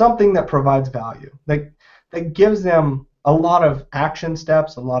or something that provides value, that gives them a lot of action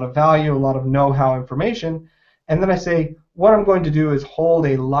steps, a lot of value, a lot of know-how information. And then I say, what I'm going to do is hold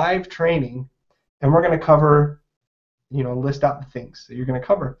a live training, and we're going to cover, list out the things that you're going to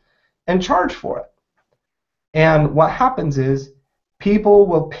cover and charge for it. And what happens is people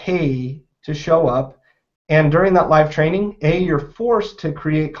will pay to show up, and during that live training, A, you're forced to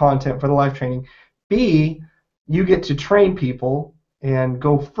create content for the live training. B, you get to train people and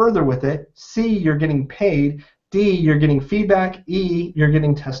go further with it. C, you're getting paid. D, you're getting feedback. E, you're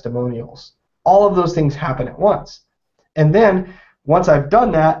getting testimonials. All of those things happen at once. And then once I've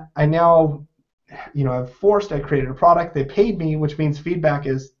done that, I now, I created a product. They paid me, which means feedback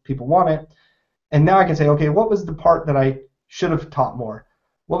is people want it. And now I can say, okay, what was the part that I should have taught more?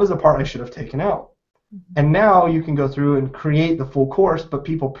 What was the part I should have taken out? And now you can go through and create the full course, but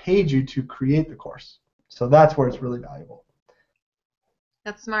people paid you to create the course. So that's where it's really valuable.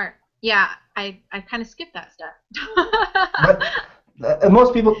 That's smart. Yeah, I kind of skipped that step. But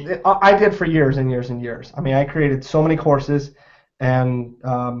most people, I did for years and years and years. I mean, I created so many courses, and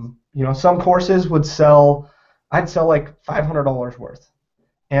some courses would I'd sell like $500 worth,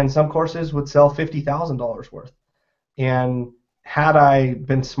 and some courses would sell $50,000 worth. And had I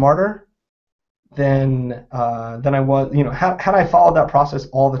been smarter than I was, had I followed that process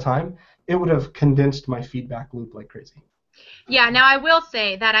all the time, it would have condensed my feedback loop like crazy. Yeah. Now I will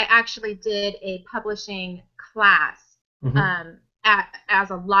say that I actually did a publishing class. Mm-hmm.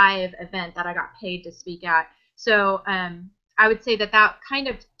 As a live event that I got paid to speak at. So I would say that kind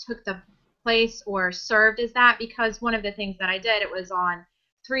of took the place or served as that, because one of the things that I did, it was on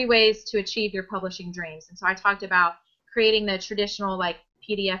 3 ways to achieve your publishing dreams. And so I talked about creating the traditional like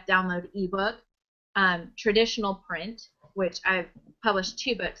PDF download ebook, traditional print, which I've published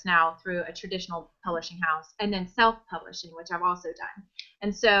 2 books now through a traditional publishing house, and then self-publishing, which I've also done.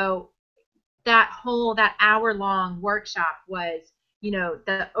 And so that hour-long workshop was,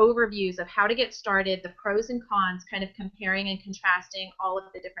 the overviews of how to get started, the pros and cons, kind of comparing and contrasting all of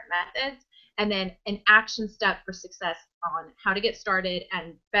the different methods, and then an action step for success on how to get started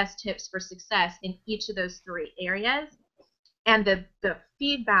and best tips for success in each of those 3 areas. And the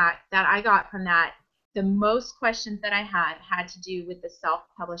feedback that I got from that, the most questions that I had to do with the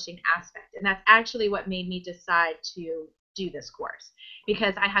self-publishing aspect. And that's actually what made me decide to do this course,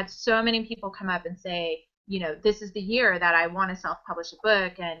 because I had so many people come up and say, this is the year that I want to self-publish a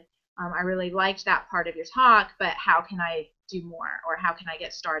book, and I really liked that part of your talk, but how can I do more, or how can I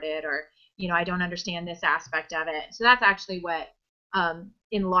get started, or I don't understand this aspect of it. So that's actually what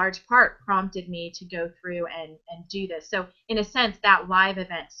in large part prompted me to go through and do this. So in a sense, that live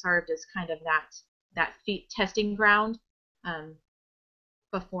event served as kind of that testing ground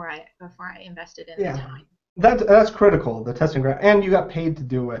before I invested in the time. That's critical, the testing ground, and you got paid to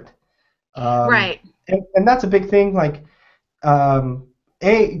do it. Right. And that's a big thing. Like,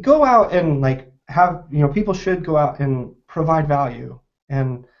 go out and like have, people should go out and provide value.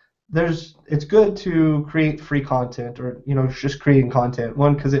 And it's good to create free content, or just creating content.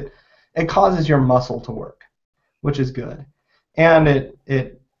 One, because it causes your muscle to work, which is good, and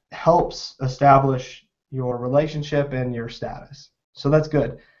it helps establish your relationship and your status. So that's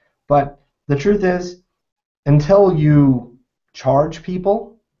good. But the truth is, until you charge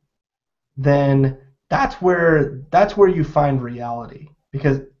people, then that's where you find reality.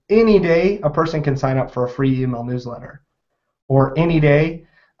 Because any day a person can sign up for a free email newsletter, or any day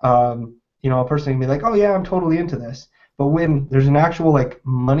a person can be like, oh yeah, I'm totally into this. But when there's an actual like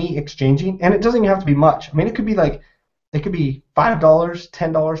money exchanging, and it doesn't even have to be much. I mean, it could be $5,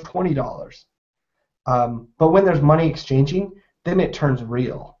 $10, $20. But when there's money exchanging, then it turns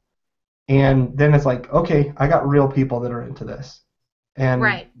real. And then it's like, okay, I got real people that are into this. And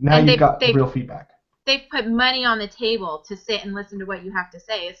Right. now And you've got real feedback. they've put money on the table to sit and listen to what you have to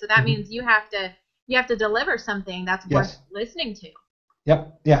say. So that Hmm. means you have to deliver something that's worth Yes. listening to.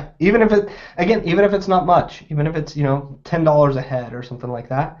 Yep. Yeah. Even if it's not much, even if it's, $10 a head or something like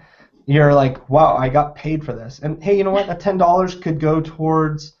that, you're like, wow, I got paid for this. And hey, you know what? That $10 could go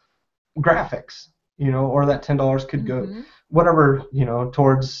towards graphics, or that $10 could go Hmm. whatever,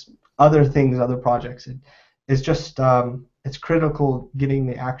 towards other things, other projects. It's just it's critical getting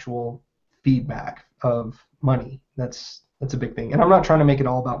the actual feedback of money. That's a big thing. And I'm not trying to make it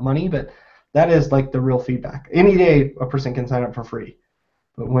all about money, but that is like the real feedback. Any day a person can sign up for free.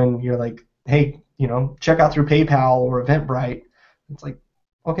 But when you're like, hey, check out through PayPal or Eventbrite, it's like,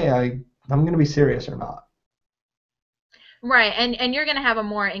 okay, I'm going to be serious or not. Right. And you're going to have a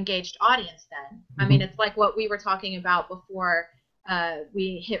more engaged audience then. I mean, Hmm. it's like what we were talking about before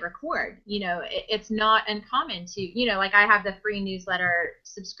we hit record. It's not uncommon to, like I have the free newsletter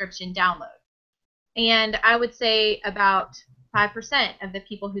subscription download. And I would say about 5% of the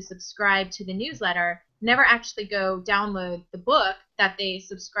people who subscribe to the newsletter never actually go download the book that they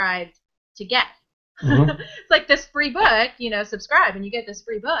subscribed to get. Hmm. It's like this free book, subscribe and you get this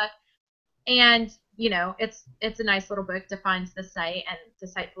free book. And, it's a nice little book, defines the site and the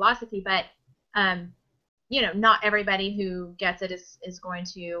site philosophy, but, um, not everybody who gets it is going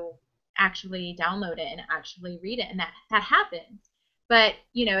to actually download it and actually read it. And that happens. But,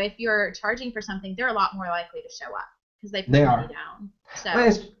 if you're charging for something, they're a lot more likely to show up because they They put money are. down.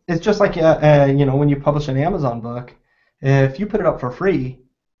 Well, So, it's just like when you publish an Amazon book, if you put it up for free,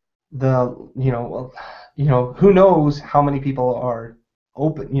 the well, who knows how many people are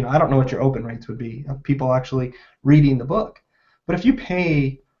open. I don't know what your open rates would be of people actually reading the book. But if you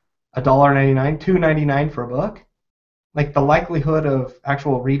pay $1.99, $2.99 for a book, like the likelihood of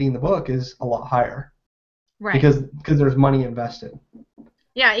actual reading the book is a lot higher right. because there's money invested.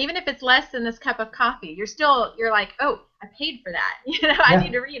 Yeah, even if it's less than this cup of coffee, you're like, oh, I paid for that. I Yeah.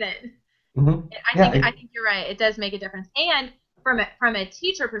 need to read it. Hmm. I Yeah. think I think you're right. It does make a difference. And from a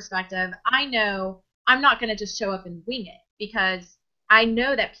teacher perspective, I know I'm not going to just show up and wing it because I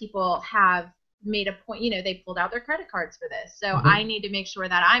know that people have made a point. They pulled out their credit cards for this, so I Hmm. need to make sure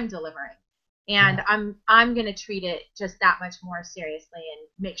that I'm delivering. And Yeah. I'm going to treat it just that much more seriously and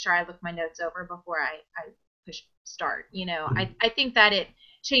make sure I look my notes over before I push start. I think that it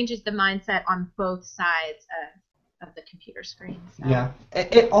changes the mindset on both sides of the computer screen. So. Yeah.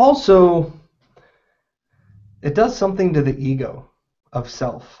 It also it does something to the ego of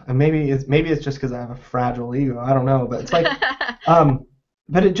self, and maybe it's just because I have a fragile ego. I don't know, but it's like, um,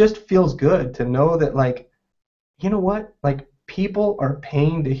 but it just feels good to know that, like, you know what, like people are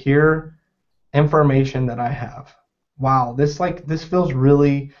paying to hear information that I have. Wow, this feels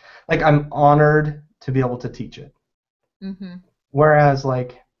really like I'm honored to be able to teach it. Hmm. Whereas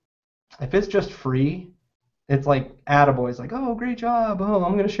like if it's just free, it's like attaboys, like, oh, great job, oh,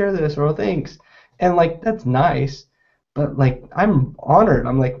 I'm gonna share this, or oh, thanks, and like that's nice, but like I'm honored.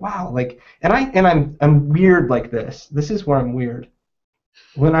 I'm like, wow, like, and I'm weird like this. This is where I'm weird.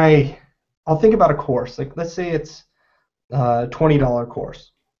 When I'll think about a course, like let's say it's a $20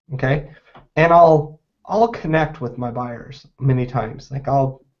 course, okay, and I'll connect with my buyers many times. Like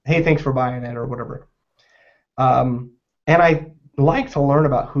hey, thanks for buying it or whatever. And I like to learn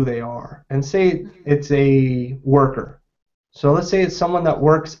about who they are. And say it's a worker. So let's say it's someone that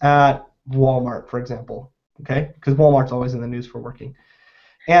works at Walmart, for example, okay? Because Walmart's always in the news for working.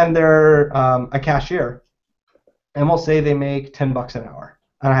 And they're a cashier. And we'll say they make $10 an hour.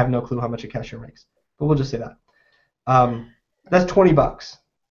 And I have no clue how much a cashier makes, but we'll just say that. That's $20.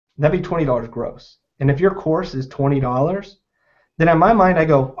 That'd be $20 gross. And if your course is $20, then in my mind I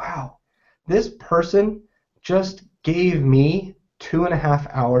go, wow, this person just gave me 2.5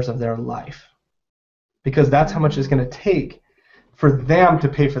 hours of their life because that's how much it's Hmm. going to take for them to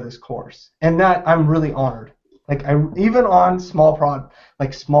pay for this course, and that I'm really honored. Like I even on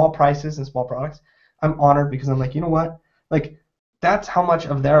like small prices and small products, I'm honored because I'm like, you know what, like that's how much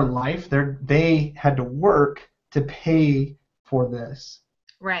of their life they had to work to pay for this.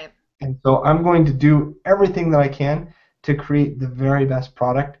 Right. And so I'm going to do everything that I can to create the very best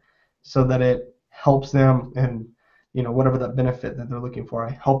product so that it helps them, and whatever that benefit that they're looking for,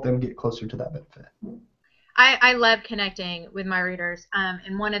 I help them get closer to that benefit. I love connecting with my readers.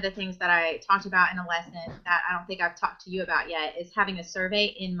 And one of the things that I talked about in a lesson that I don't think I've talked to you about yet is having a survey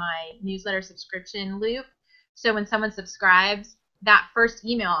in my newsletter subscription loop. So when someone subscribes, that first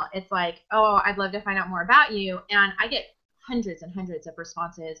email, it's like, oh, I'd love to find out more about you. And I get hundreds and hundreds of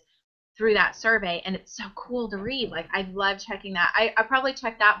responses through that survey. And it's so cool to read. Like, I love checking that. I probably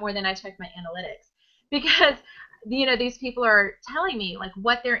check that more than I check my analytics because these people are telling me like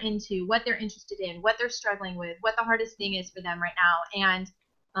what they're into, what they're interested in, what they're struggling with, what the hardest thing is for them right now.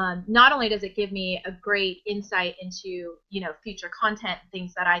 And not only does it give me a great insight into future content,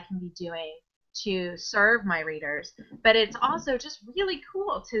 things that I can be doing to serve my readers, but it's also just really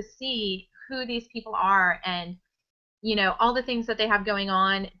cool to see who these people are and all the things that they have going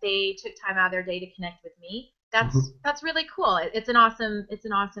on. They took time out of their day to connect with me. Mhm. That's really cool. It's an awesome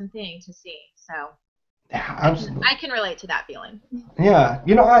thing to see. So Yeah, I can absolutely. I can relate to that feeling. Yeah,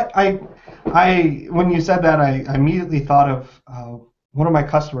 when you said that, I immediately thought of one of my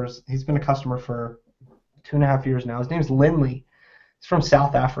customers. He's been a customer for 2.5 years now. His name's Lindley. He's from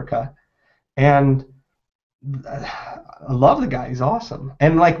South Africa, and I love the guy. He's awesome.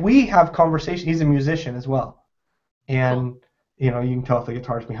 And like we have conversation. He's a musician as well, Cool. and you can tell if the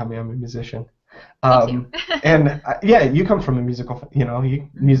guitar's behind me. I'm a musician. Me too. And yeah, you come from a Mhm.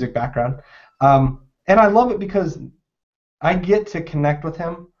 music background, and I love it because I get to connect with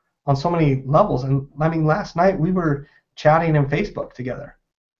him on so many levels. And I mean, last night we were chatting in Facebook together.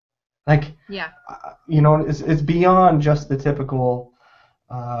 Like, Yeah. it's beyond just the typical.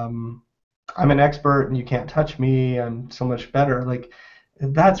 Um, I'm an expert and you can't touch me. I'm so much better. Like,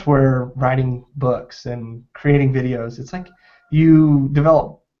 that's where writing books and creating videos. It's like you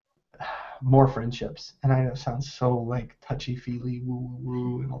develop more friendships. And I know it sounds so like touchy feely, woo woo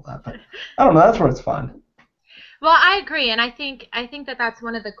woo, and all that, but I don't know. That's where it's fun. Well, I agree, and I think that that's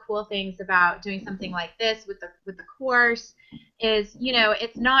one of the cool things about doing something like this with the course is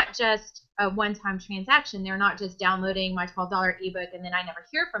it's not just a one-time transaction. They're not just downloading my $12 ebook and then I never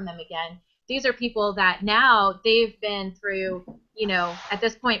hear from them again. These are people that now they've been through at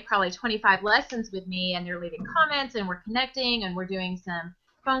this point probably 25 lessons with me, and they're leaving comments and we're connecting and we're doing some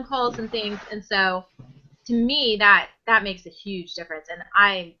phone calls and things, and so to me that makes a huge difference.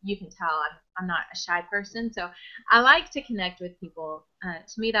 And you can tell I'm not a shy person, so I like to connect with people.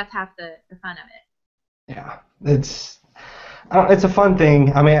 To me, that's half the fun of it. Yeah, it's a fun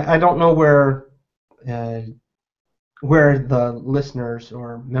thing. I mean, I don't know uh, where the listeners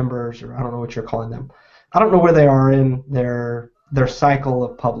or members, or I don't know what you're calling them, I don't know where they are in their cycle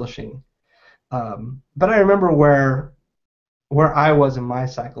of publishing. But I remember where I was in my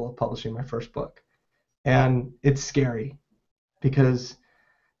cycle of publishing my first book, and it's scary because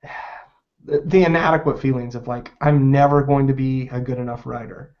the inadequate feelings of like I'm never going to be a good enough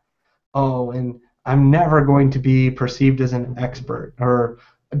writer. Oh, and I'm never going to be perceived as an expert, or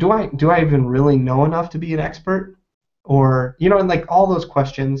do I even really know enough to be an expert, or and like all those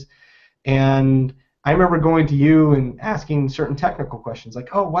questions. And I remember going to you and asking certain technical questions like,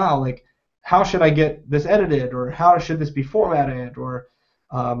 oh wow, like how should I get this edited, or how should this be formatted, or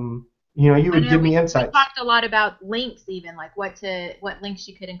you I would know give me we insights. talked a lot about links, even like what links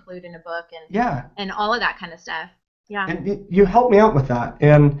you could include in a book Yeah, and all of that kind of stuff. Yeah. and you help me out with that.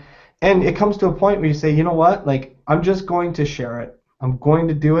 And it comes to a point where you say, you know what, like I'm just going to share it, I'm going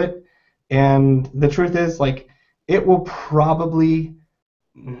to do it. And the truth is, like, it will probably,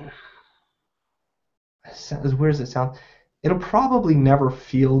 as weird as it sounds, it'll probably never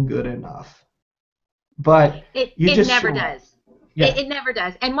feel good enough, but It you it just never show up. does. Yeah. It never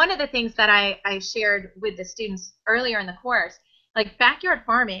does. And one of the things that I shared with the students earlier in the course, like backyard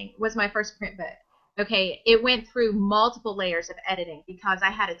farming was my first print book. Okay, it went through multiple layers of editing because I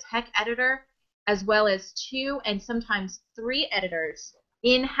had a tech editor as well as two and sometimes three editors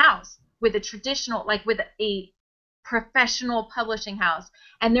in house with a traditional, like with a professional publishing house.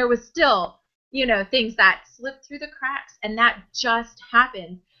 And there was still, things that slipped through the cracks, and that just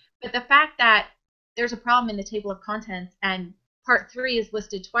happened. But the fact that there's a problem in the table of contents and part three is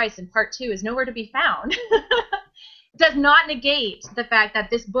listed twice and part two is nowhere to be found does not negate the fact that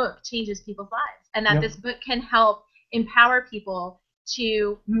this book changes people's lives and that Yep. this book can help empower people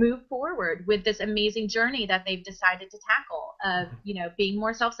to move forward with this amazing journey that they've decided to tackle of being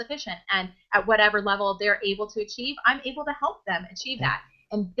more self-sufficient, and at whatever level they're able to achieve, I'm able to help them achieve Yeah. that.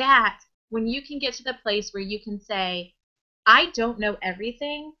 And that, when you can get to the place where you can say, I don't know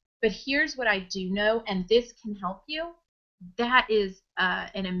everything, but here's what I do know, and this can help you. That is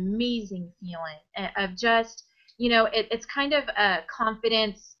an amazing feeling of just, it's kind of a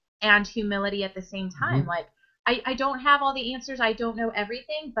confidence and humility at the same time. Hmm. Like, I don't have all the answers, I don't know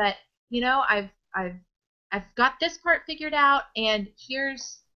everything, but I've I've got this part figured out, and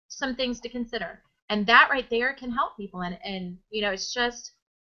here's some things to consider. And that right there can help people. And it's just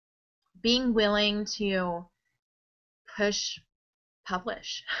being willing to push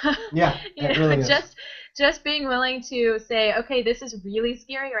publish. Yeah, it really is. Just being willing to say, okay, this is really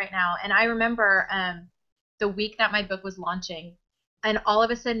scary right now. And I remember the week that my book was launching, and all of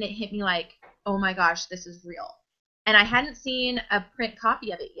a sudden it hit me like, oh my gosh, this is real. And I hadn't seen a print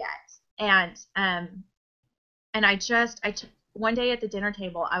copy of it yet. And I one day at the dinner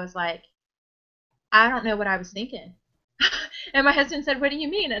table, I was like, I don't know what I was thinking. And my husband said, what do you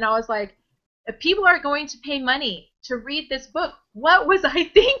mean? And I was like, people are going to pay money to read this book. What was I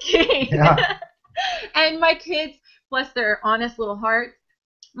thinking? Yeah. And my kids, bless their honest little hearts,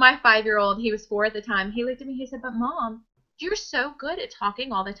 my 5-year-old, he was 4 at the time, he looked at me, he said, but Mom, you're so good at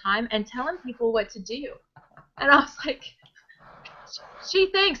talking all the time and telling people what to do. And I was like, gee,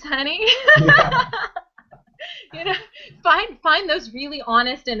 thanks, honey. Yeah. Find those really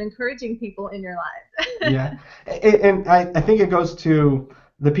honest and encouraging people in your life. Yeah. And I think it goes to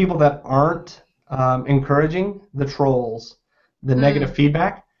the people that aren't encouraging, the trolls, the negative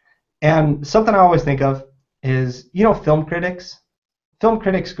feedback. And something I always think of is, film critics. Film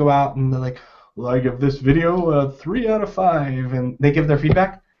critics go out and they're like, well, I give this video a 3 out of 5, and they give their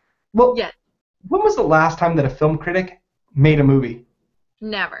feedback. Well, yes. When was the last time that a film critic made a movie?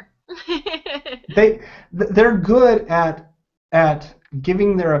 Never. They're good at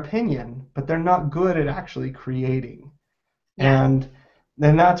giving their opinion, but they're not good at actually creating. Yeah. And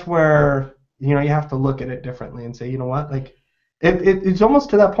then that's where you have to look at it differently and say, you know what, like it's almost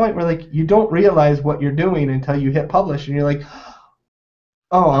to that point where like you don't realize what you're doing until you hit publish, and you're like,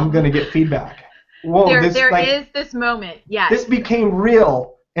 oh, I'm gonna get feedback. Whoa, there is this moment, yes. This became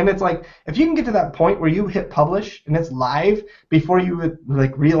real. And it's like, if you can get to that point where you hit publish and it's live before you would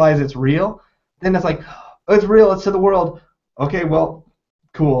like realize it's real, then it's like, oh, it's real, it's to the world. Okay, well,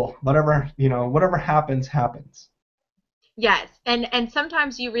 cool. Whatever happens. Yes, and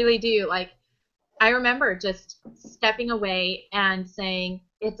sometimes you really do. Like, I remember just stepping away and saying,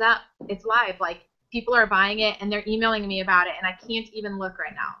 it's up, it's live. Like, people are buying it and they're emailing me about it, and I can't even look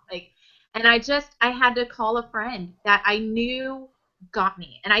right now. Like, and I had to call a friend that I knew got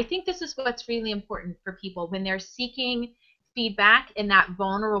me. And I think this is what's really important for people when they're seeking feedback in that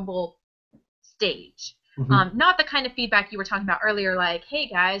vulnerable stage. Mm-hmm. Not the kind of feedback you were talking about earlier, like, hey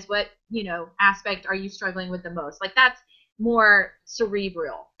guys, what aspect are you struggling with the most? Like, that's more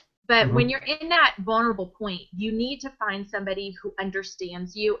cerebral. But mm-hmm. when you're in that vulnerable point, you need to find somebody who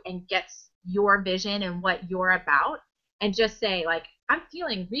understands you and gets your vision and what you're about, and just say, like, I'm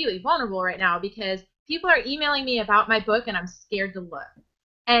feeling really vulnerable right now because people are emailing me about my book and I'm scared to look.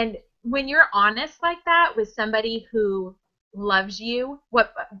 And when you're honest like that with somebody who loves you,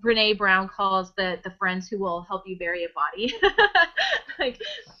 what Brene Brown calls the friends who will help you bury a body, like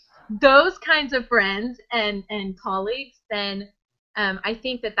those kinds of friends and colleagues, then I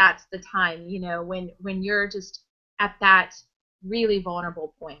think that-that's the time, when you're just at that really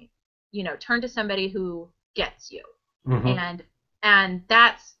vulnerable point, turn to somebody who gets you. Mm-hmm. And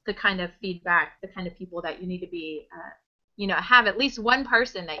that's the kind of feedback, the kind of people that you need to be, have at least one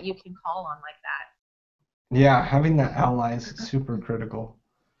person that you can call on like that. Yeah, having that ally is super critical.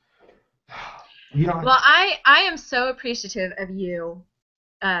 Well, I am so appreciative of you,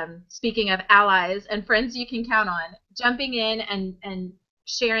 speaking of allies and friends you can count on, jumping in and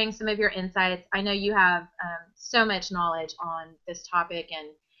sharing some of your insights. I know you have so much knowledge on this topic,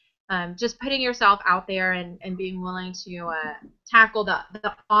 and just putting yourself out there and being willing to tackle the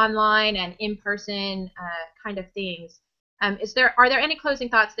online and in-person kind of things. Are there any closing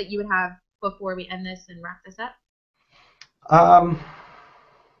thoughts that you would have before we end this and wrap this up?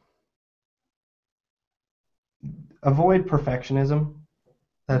 Avoid perfectionism.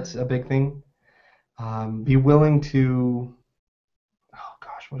 That's a big thing. Be willing to,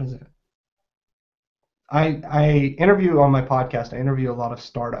 what is it? I interview on my podcast, I interview a lot of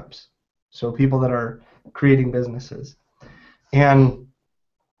startups, so people that are creating businesses. And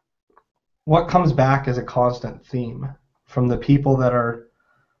what comes back is a constant theme from the people that are,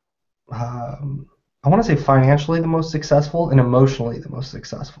 I want to say financially the most successful and emotionally the most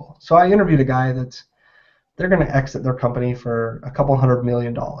successful. So I interviewed a guy they're going to exit their company for $200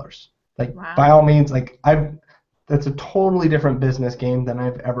 million. Like, wow. By all means, like that's a totally different business game than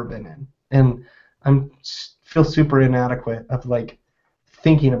I've ever been in. And feel super inadequate of like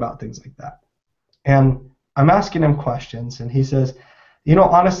thinking about things like that. And I'm asking him questions, and he says,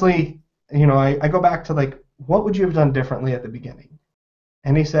 honestly, I go back to like, what would you have done differently at the beginning?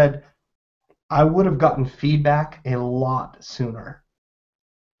 And he said, I would have gotten feedback a lot sooner.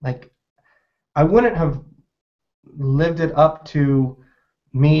 Like, I wouldn't have lived it up to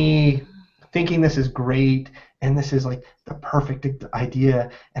me thinking this is great and this is like the perfect idea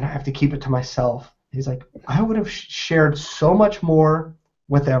and I have to keep it to myself. He's like, I would have shared so much more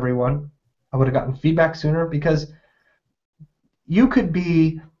with everyone. I would have gotten feedback sooner because you could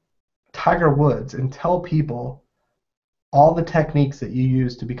be Tiger Woods and tell people all the techniques that you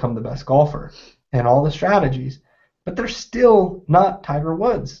use to become the best golfer and all the strategies, but they're still not Tiger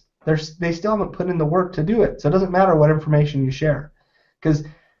Woods. They still haven't put in the work to do it. So it doesn't matter what information you share because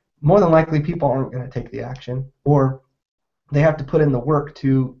more than likely people aren't going to take the action or they have to put in the work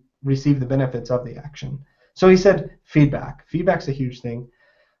to receive the benefits of the action. So he said feedback. Feedback's a huge thing.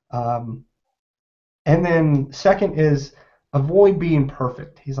 Um, and then second is avoid being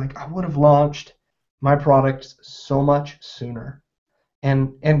perfect. He's like, I would have launched my products so much sooner.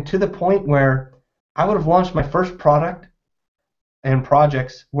 And to the point where I would have launched my first product and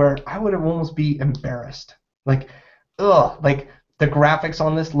projects where I would have almost be embarrassed. Like, ugh, like the graphics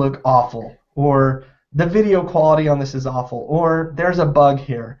on this look awful, or the video quality on this is awful, or there's a bug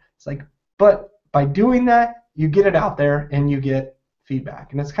here. It's like, but by doing that, you get it out there and you get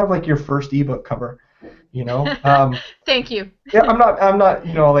feedback. And it's kind of like your first ebook cover, you know. Thank you. Yeah, I'm not,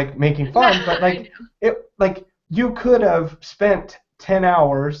 like making fun, but like you could have spent 10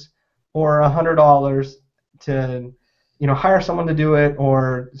 hours or $100 to, hire someone to do it,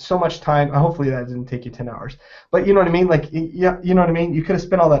 or so much time. Hopefully that didn't take you 10 hours, but you know what I mean? Like, yeah, you know what I mean? You could have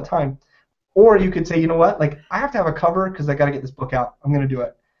spent all that time, or you could say, you know what? Like, I have to have a cover because I got to get this book out. I'm going to do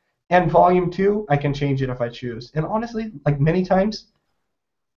it. And volume 2, I can change it if I choose. And honestly, like many times,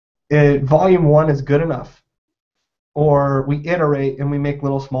 volume 1 is good enough. Or we iterate and we make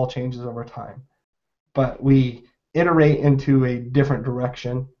little small changes over time. But we iterate into a different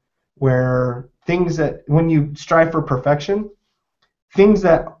direction where things that, when you strive for perfection, things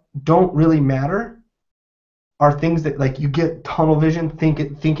that don't really matter are things that, like, you get tunnel vision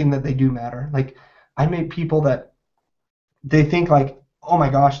thinking that they do matter. Like, I made people that they think like, oh my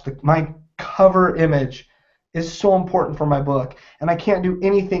gosh, my cover image is so important for my book, and I can't do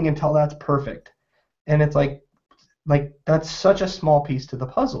anything until that's perfect. And it's like that's such a small piece to the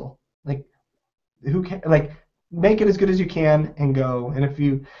puzzle. Like, who can, like, make it as good as you can and go. And if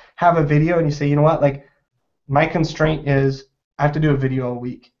you have a video and you say, you know what, like, my constraint is I have to do a video a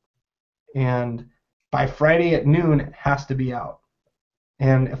week, and by Friday at noon it has to be out.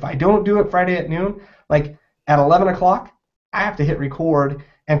 And if I don't do it Friday at noon, like at 11 o'clock, I have to hit record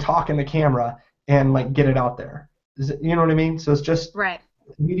and talk in the camera and like get it out there. You know what I mean? So it's just right.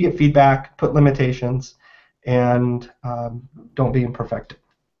 Immediate feedback, put limitations, and don't be imperfect.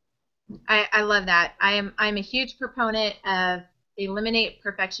 I love that. I'm a huge proponent of eliminate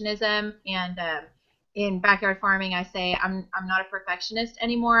perfectionism, and in backyard farming, I say I'm not a perfectionist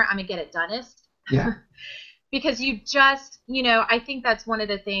anymore. I'm a get it doneist. Yeah. Because you just, I think that's one of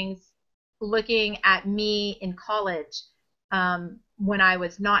the things. Looking at me in college, when I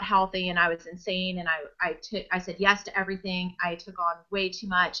was not healthy and I was insane, and I said yes to everything. I took on way too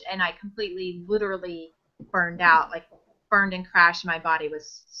much, and I completely, literally burned out, like burned and crashed. My body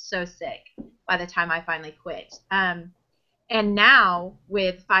was so sick by the time I finally quit. And now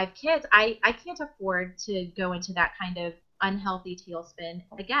with 5 kids, I can't afford to go into that kind of unhealthy tailspin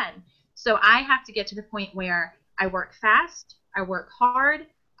again. So I have to get to the point where I work fast, I work hard,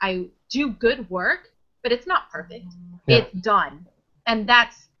 I do good work, but it's not perfect. Yeah. It's done. And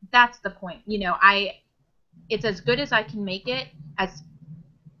that's the point. It's as good as I can make it, as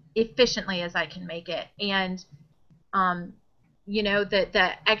efficiently as I can make it. And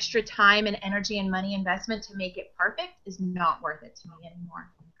the extra time and energy and money investment to make it perfect is not worth it to me anymore.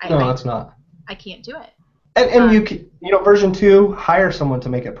 No, it's not. I can't do it. And you can, version 2, hire someone to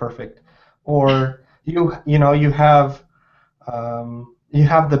make it perfect, or you have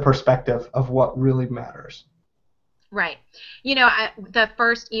the perspective of what really matters. Right. The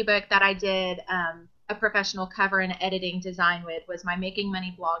first ebook that I did a professional cover and editing design with was my Making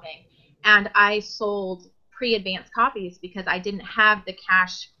Money Blogging, and I sold pre-advanced copies because I didn't have the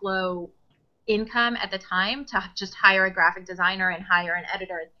cash flow income at the time to just hire a graphic designer and hire an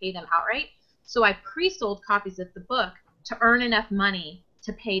editor and pay them outright. So I pre-sold copies of the book to earn enough money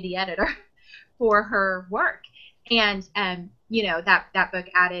to pay the editor for her work. And that book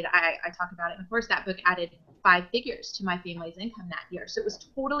added, I talk about it in the course, that book added 5 figures to my family's income that year. So it was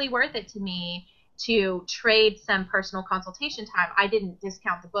totally worth it to me to trade some personal consultation time. I didn't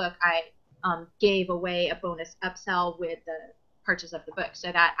discount the book. I gave away a bonus upsell with the purchase of the book,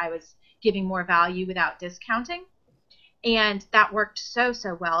 so that I was giving more value without discounting. And that worked so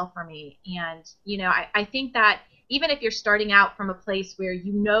well for me. And I think that even if you're starting out from a place where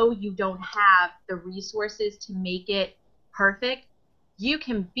you know you don't have the resources to make it perfect, you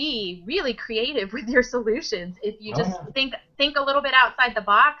can be really creative with your solutions if you Oh, just yeah. think a little bit outside the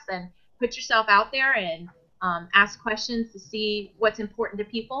box and put yourself out there and ask questions to see what's important to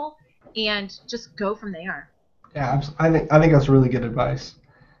people and just go from there. Yeah, I think that's really good advice.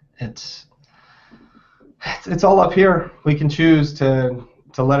 It's it's all up here. We can choose to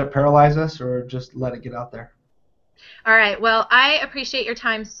let it paralyze us or just let it get out there. All right. Well, I appreciate your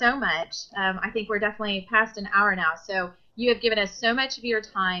time so much. I think we're definitely past an hour now. So you have given us so much of your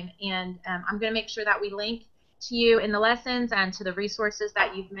time, and I'm going to make sure that we link to you in the lessons and to the resources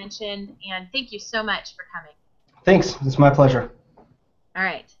that you've mentioned. And thank you so much for coming. Thanks. It's my pleasure. All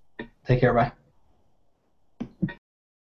right. Take care. Bye.